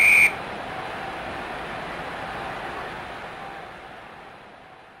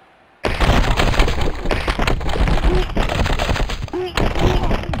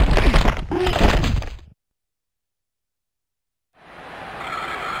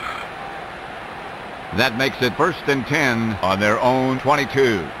 That makes it 1st and 10 on their own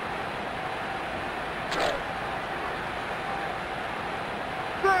 22.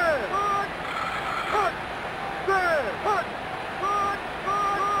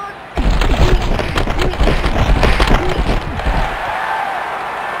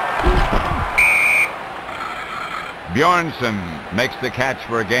 Bjornsson makes the catch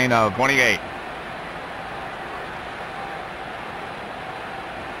for a gain of 28.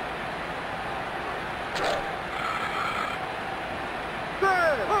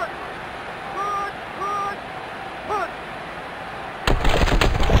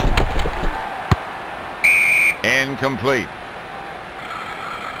 Incomplete.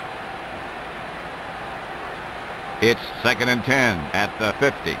 It's 2nd and 10 at the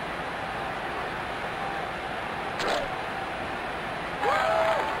 50.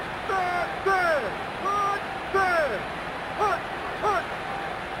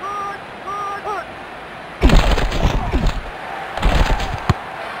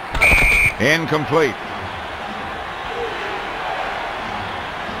 Incomplete.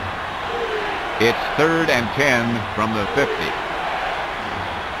 It's 3rd and 10 from the 50.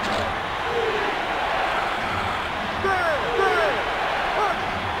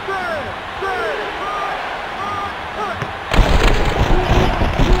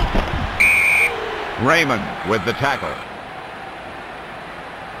 Raymond with the tackle.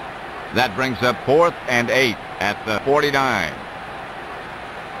 That brings up 4th and 8 at the 49.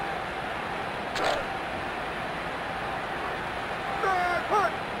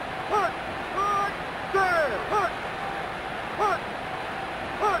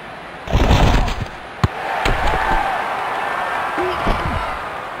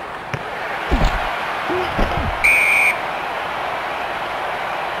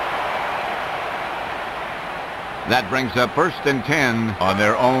 That brings up 1st and 10 on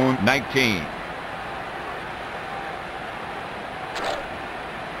their own 19.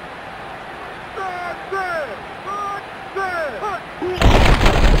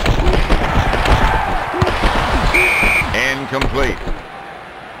 Incomplete.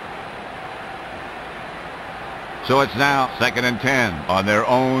 So it's now 2nd and 10 on their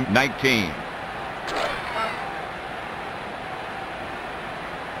own 19.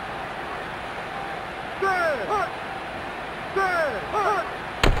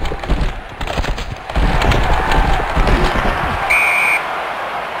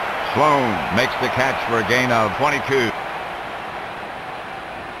 Sloan makes the catch for a gain of 22.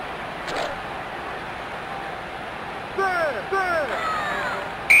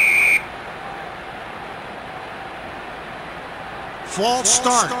 False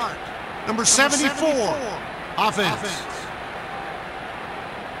start. Number 74. Offense.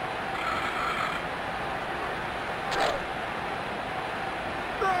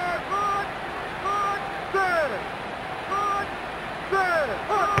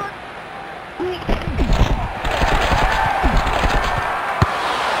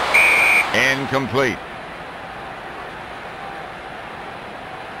 Incomplete.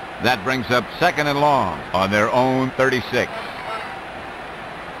 That brings up 2nd and long on their own 36.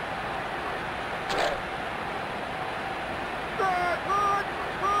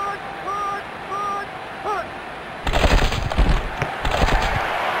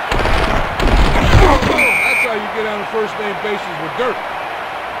 That's how you get on the first name bases with dirt.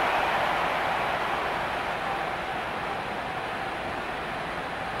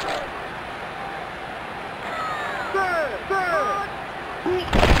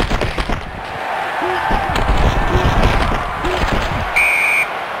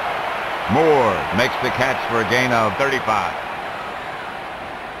 Moore makes the catch for a gain of 35.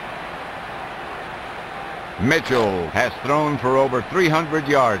 Mitchell has thrown for over 300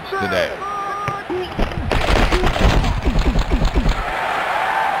 yards today.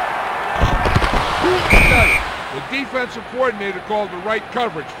 The defensive coordinator called the right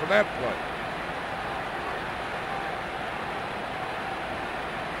coverage for that play.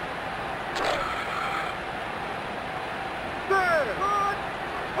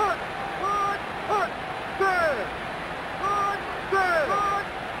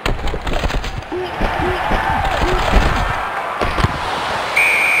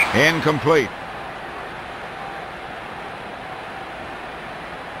 Incomplete.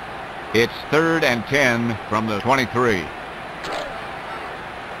 It's 3rd and 10 from the 23.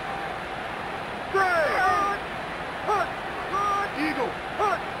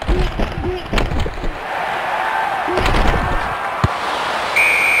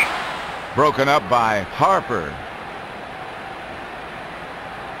 Broken up by Harper.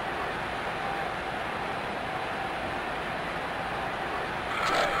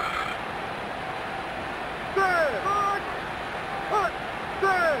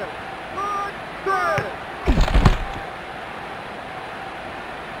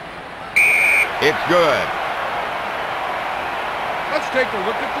 It's good. Let's take a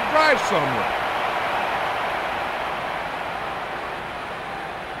look at the drive summary.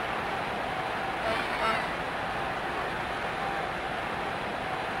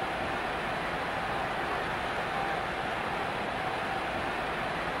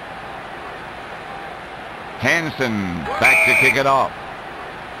 Hansen back to kick it off.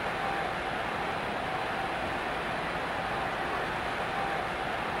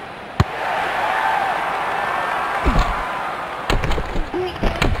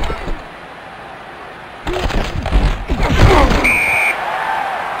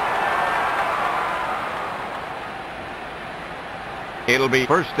 It'll be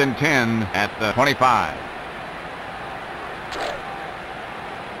 1st and 10 at the 25.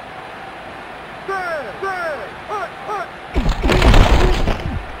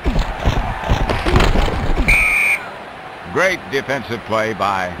 Great defensive play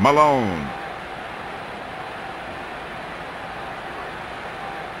by Malone.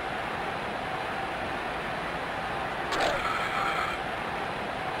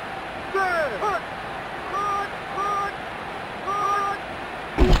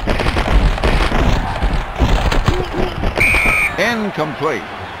 Incomplete.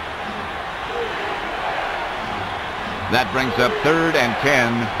 That brings up 3rd and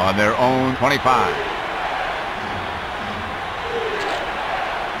 10 on their own 25.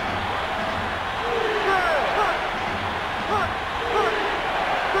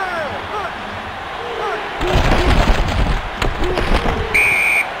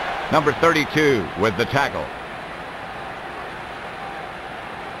 Number 32 with the tackle.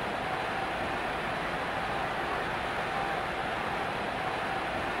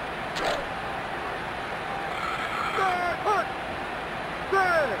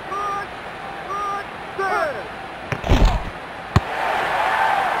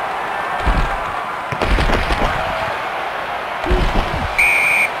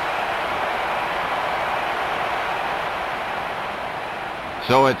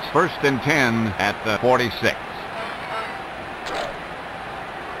 So it's 1st and 10 at the 46.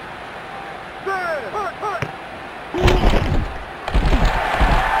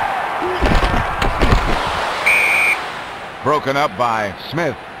 Broken up by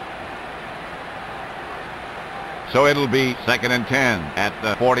Smith. So it'll be 2nd and 10 at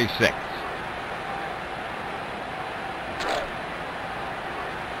the 46.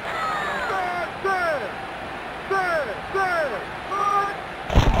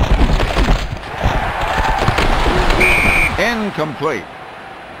 Incomplete.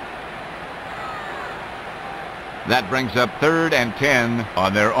 That brings up 3rd and 10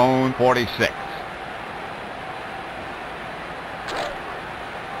 on their own 46.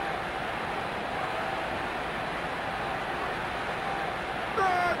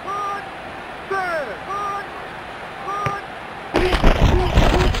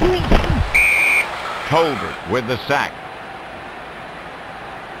 Tolbert with the sack.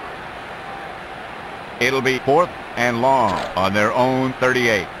 It'll be 4th and long on their own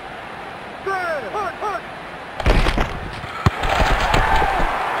 38.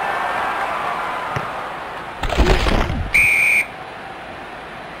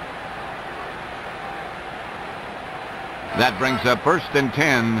 That brings up 1st and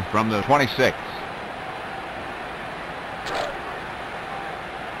 10 from the 26.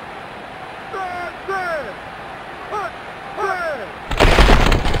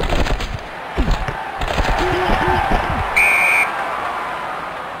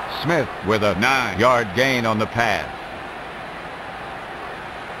 Smith with a 9-yard gain on the pass.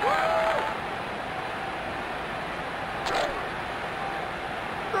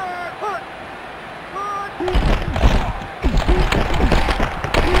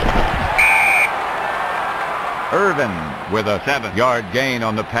 Irvin with a 7-yard gain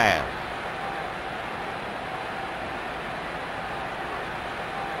on the pass.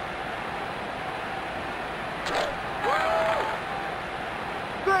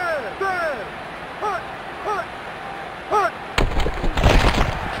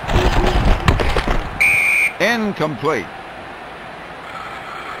 Incomplete.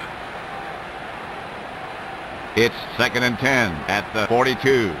 It's 2nd and 10 at the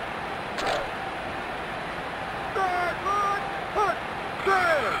 42.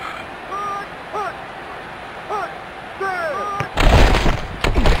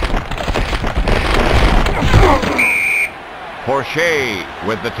 Porche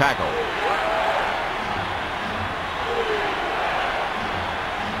with the tackle.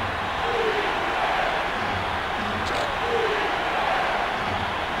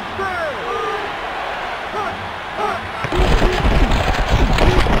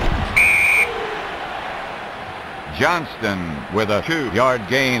 Johnston with a 2-yard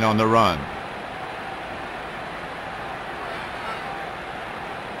gain on the run.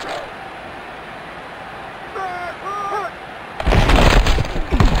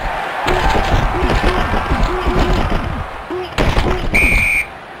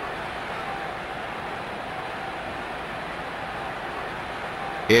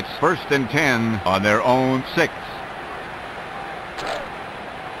 It's 1st and 10 on their own 6.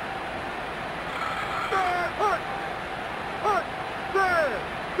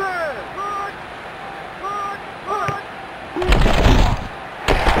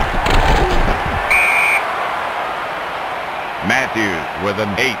 Matthews with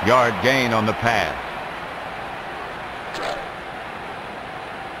an 8-yard gain on the pass.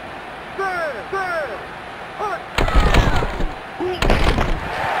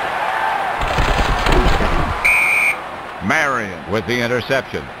 Marion with the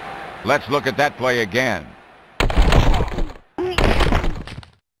interception. Let's look at that play again.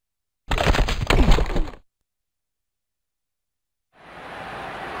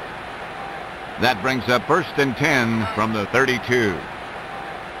 That brings up 1st and 10 from the 32.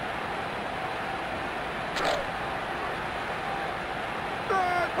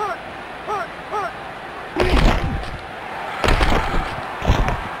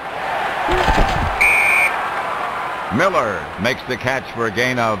 Miller makes the catch for a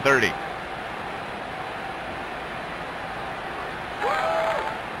gain of 30.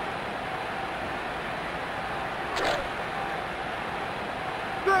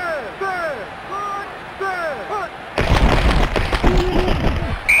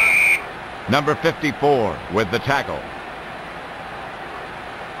 Number 54 with the tackle.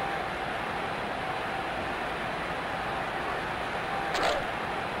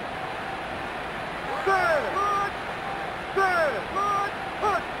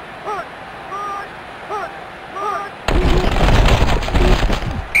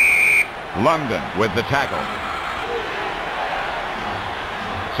 London with the tackle.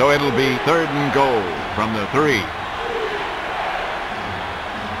 So it'll be 3rd and goal from the 3.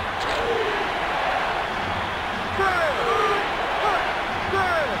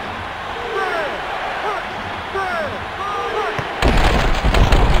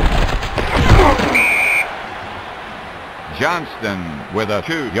 Johnston with a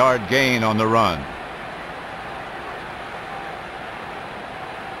 2-yard gain on the run.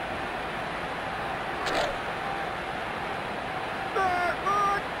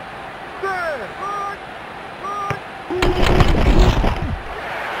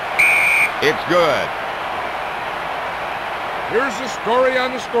 It's good. Here's the story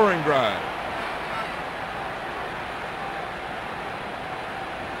on the scoring drive.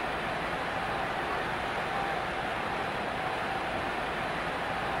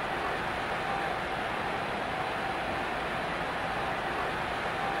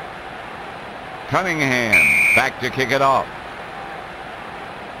 Cunningham back to kick it off.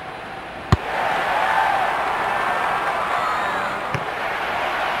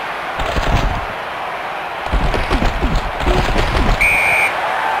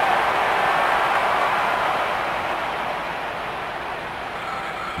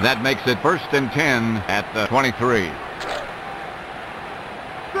 That makes it 1st and 10 at the 23.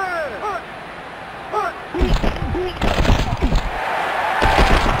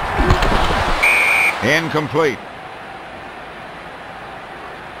 Incomplete.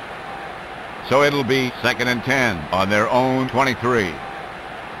 So it'll be 2nd and 10 on their own 23.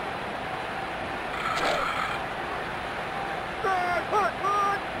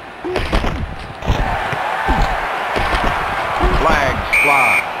 Flags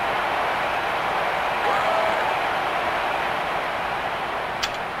fly.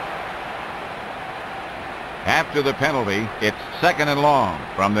 After the penalty, it's 2nd and long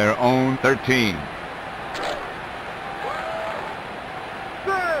from their own 13.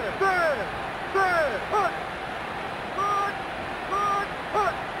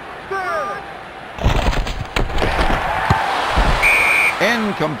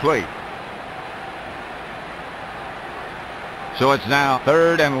 Incomplete. So it's now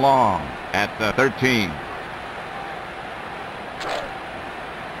 3rd and long at the 13.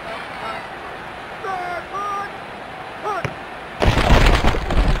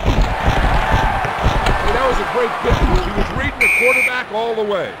 That was a great pitch. He was reading the quarterback all the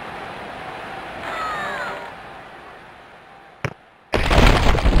way.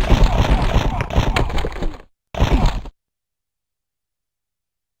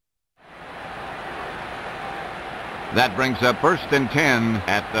 That brings up 1st and 10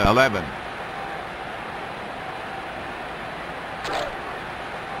 at the 11.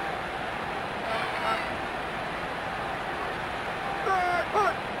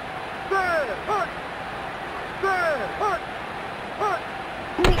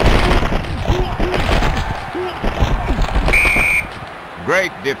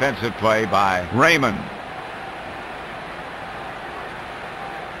 Great defensive play by Raymond.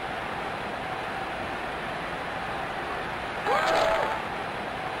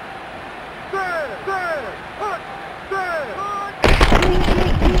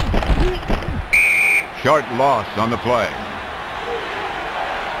 Short loss on the play.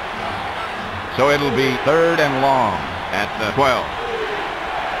 So it'll be 3rd and long at the 12.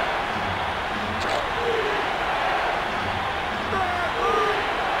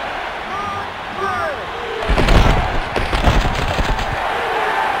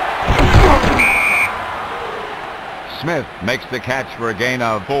 Smith makes the catch for a gain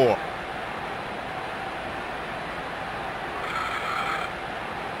of 4.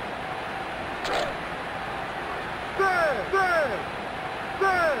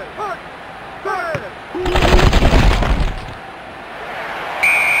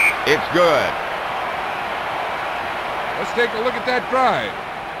 It's good. Let's take a look at that drive.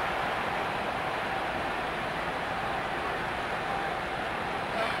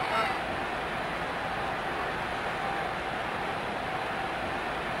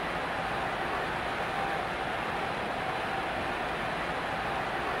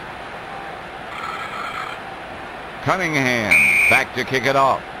 Cunningham back to kick it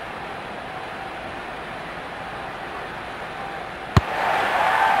off.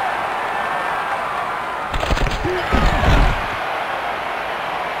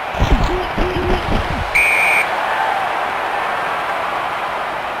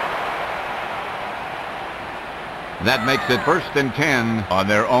 That makes it 1st and 10 on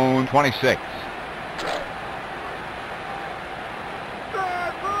their own 26.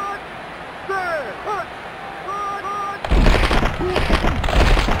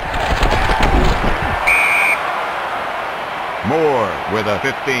 Moore with a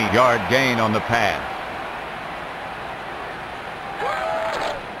 15-yard gain on the pass.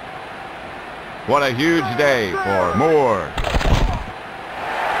 What a huge day for Moore.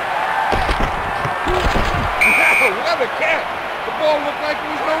 What a catch! The ball looked like it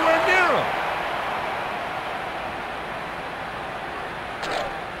was nowhere near him.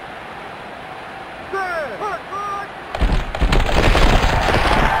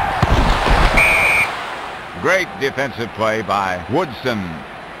 Great defensive play by Woodson.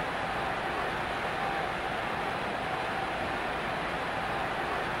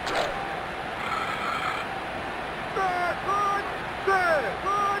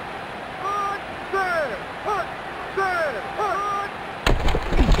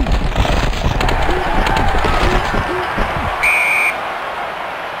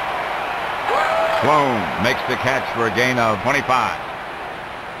 Sloan makes the catch for a gain of 25.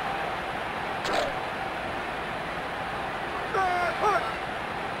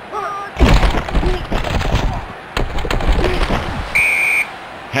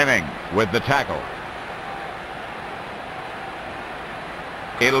 Hemmings with the tackle.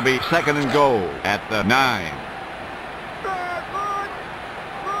 It'll be 2nd and goal at the 9.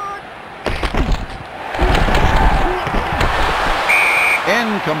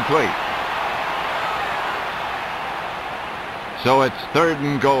 Incomplete. So it's 3rd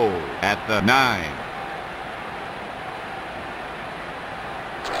and goal at the 9.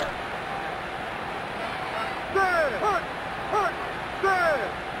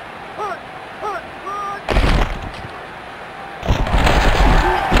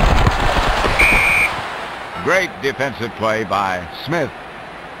 Great defensive play by Smith.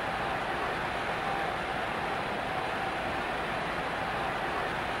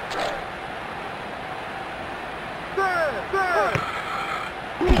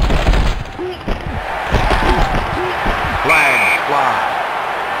 Flags fly.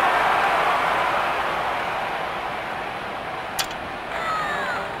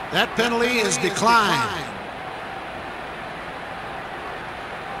 That penalty is declined.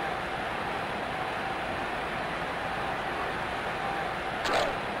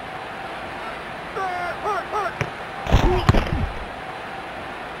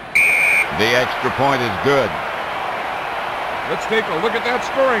 The extra point is good. Let's take a look at that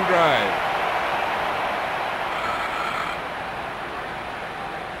scoring drive.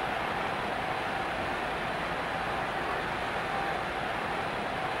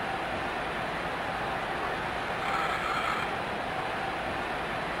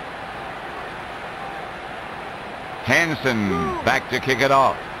 Hansen back to kick it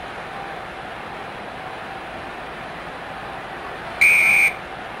off.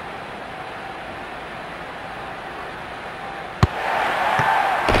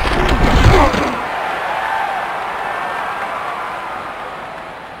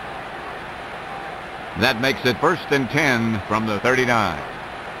 That makes it 1st and 10 from the 39.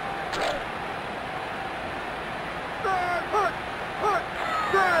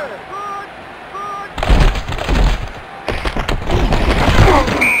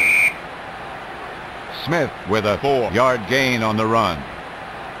 Smith with a 4-yard gain on the run.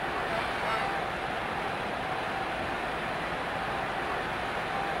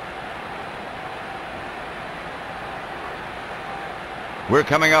 We're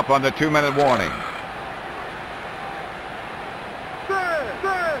coming up on the 2-minute warning.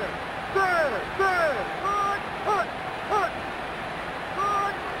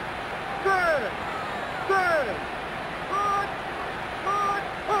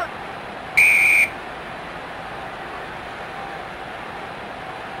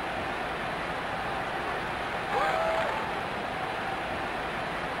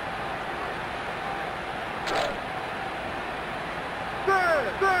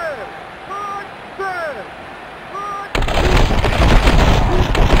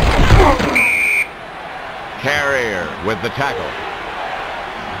 Carrier with the tackle.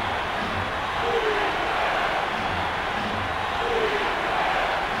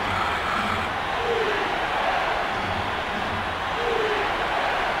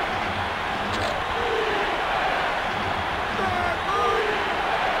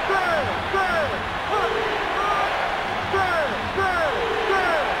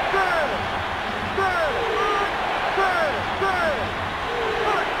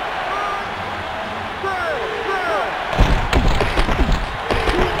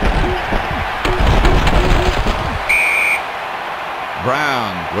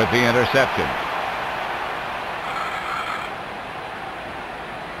 Brown with the interception.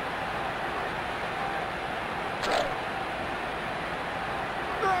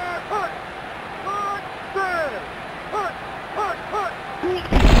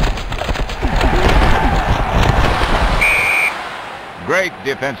 Great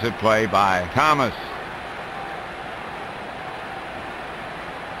defensive play by Thomas.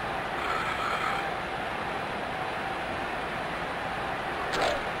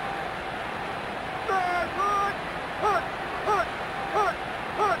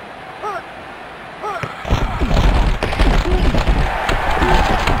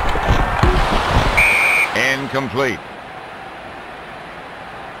 Incomplete.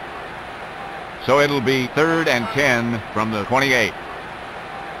 So it'll be 3rd and 10 from the 28.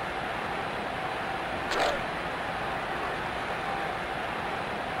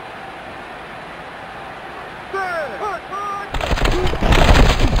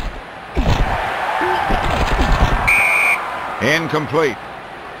 Incomplete.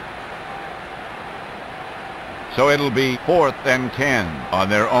 So it'll be 4th and 10 on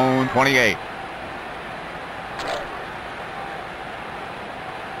their own 28.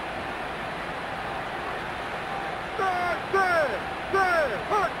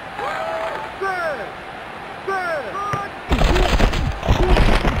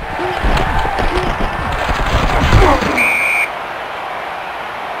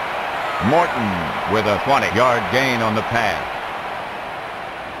 Morton with a 20-yard gain on the pass.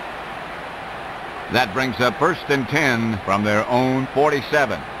 That brings up 1st and 10 from their own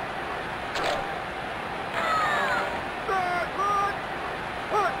 47.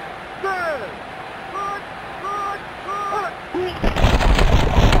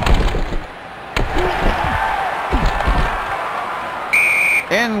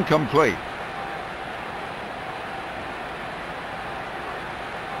 Incomplete.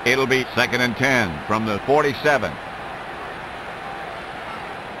 It'll be 2nd and 10 from the 47.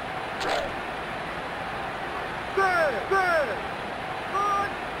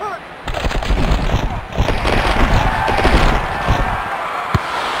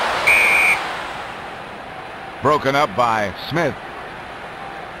 Broken up by Smith.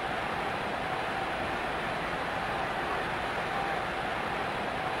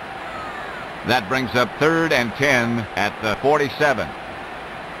 That brings up 3rd and 10 at the 47.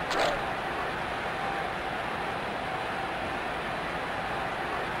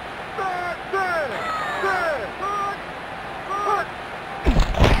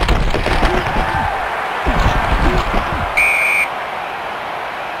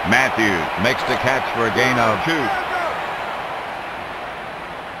 Matthews makes the catch for a gain of 2.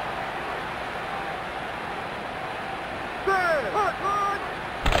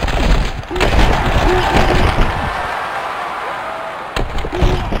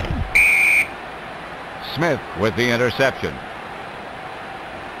 Smith with the interception.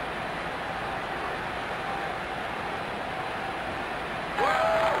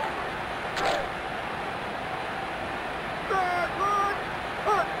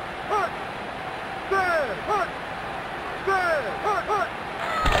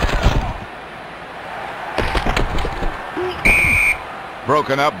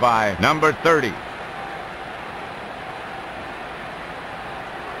 Broken up by number 30.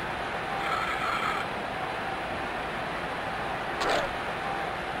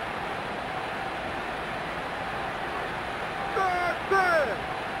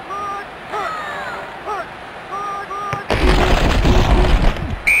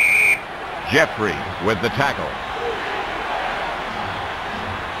 Jeffrey with the tackle.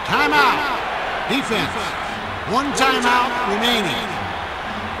 Timeout. Defense. One timeout remaining.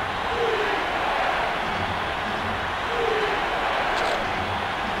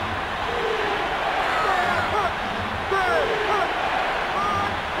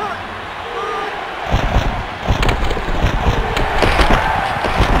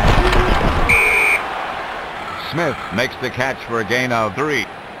 Smith makes the catch for a gain of 3.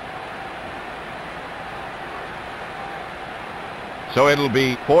 So it'll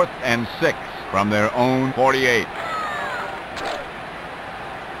be 4th and 6 from their own 48.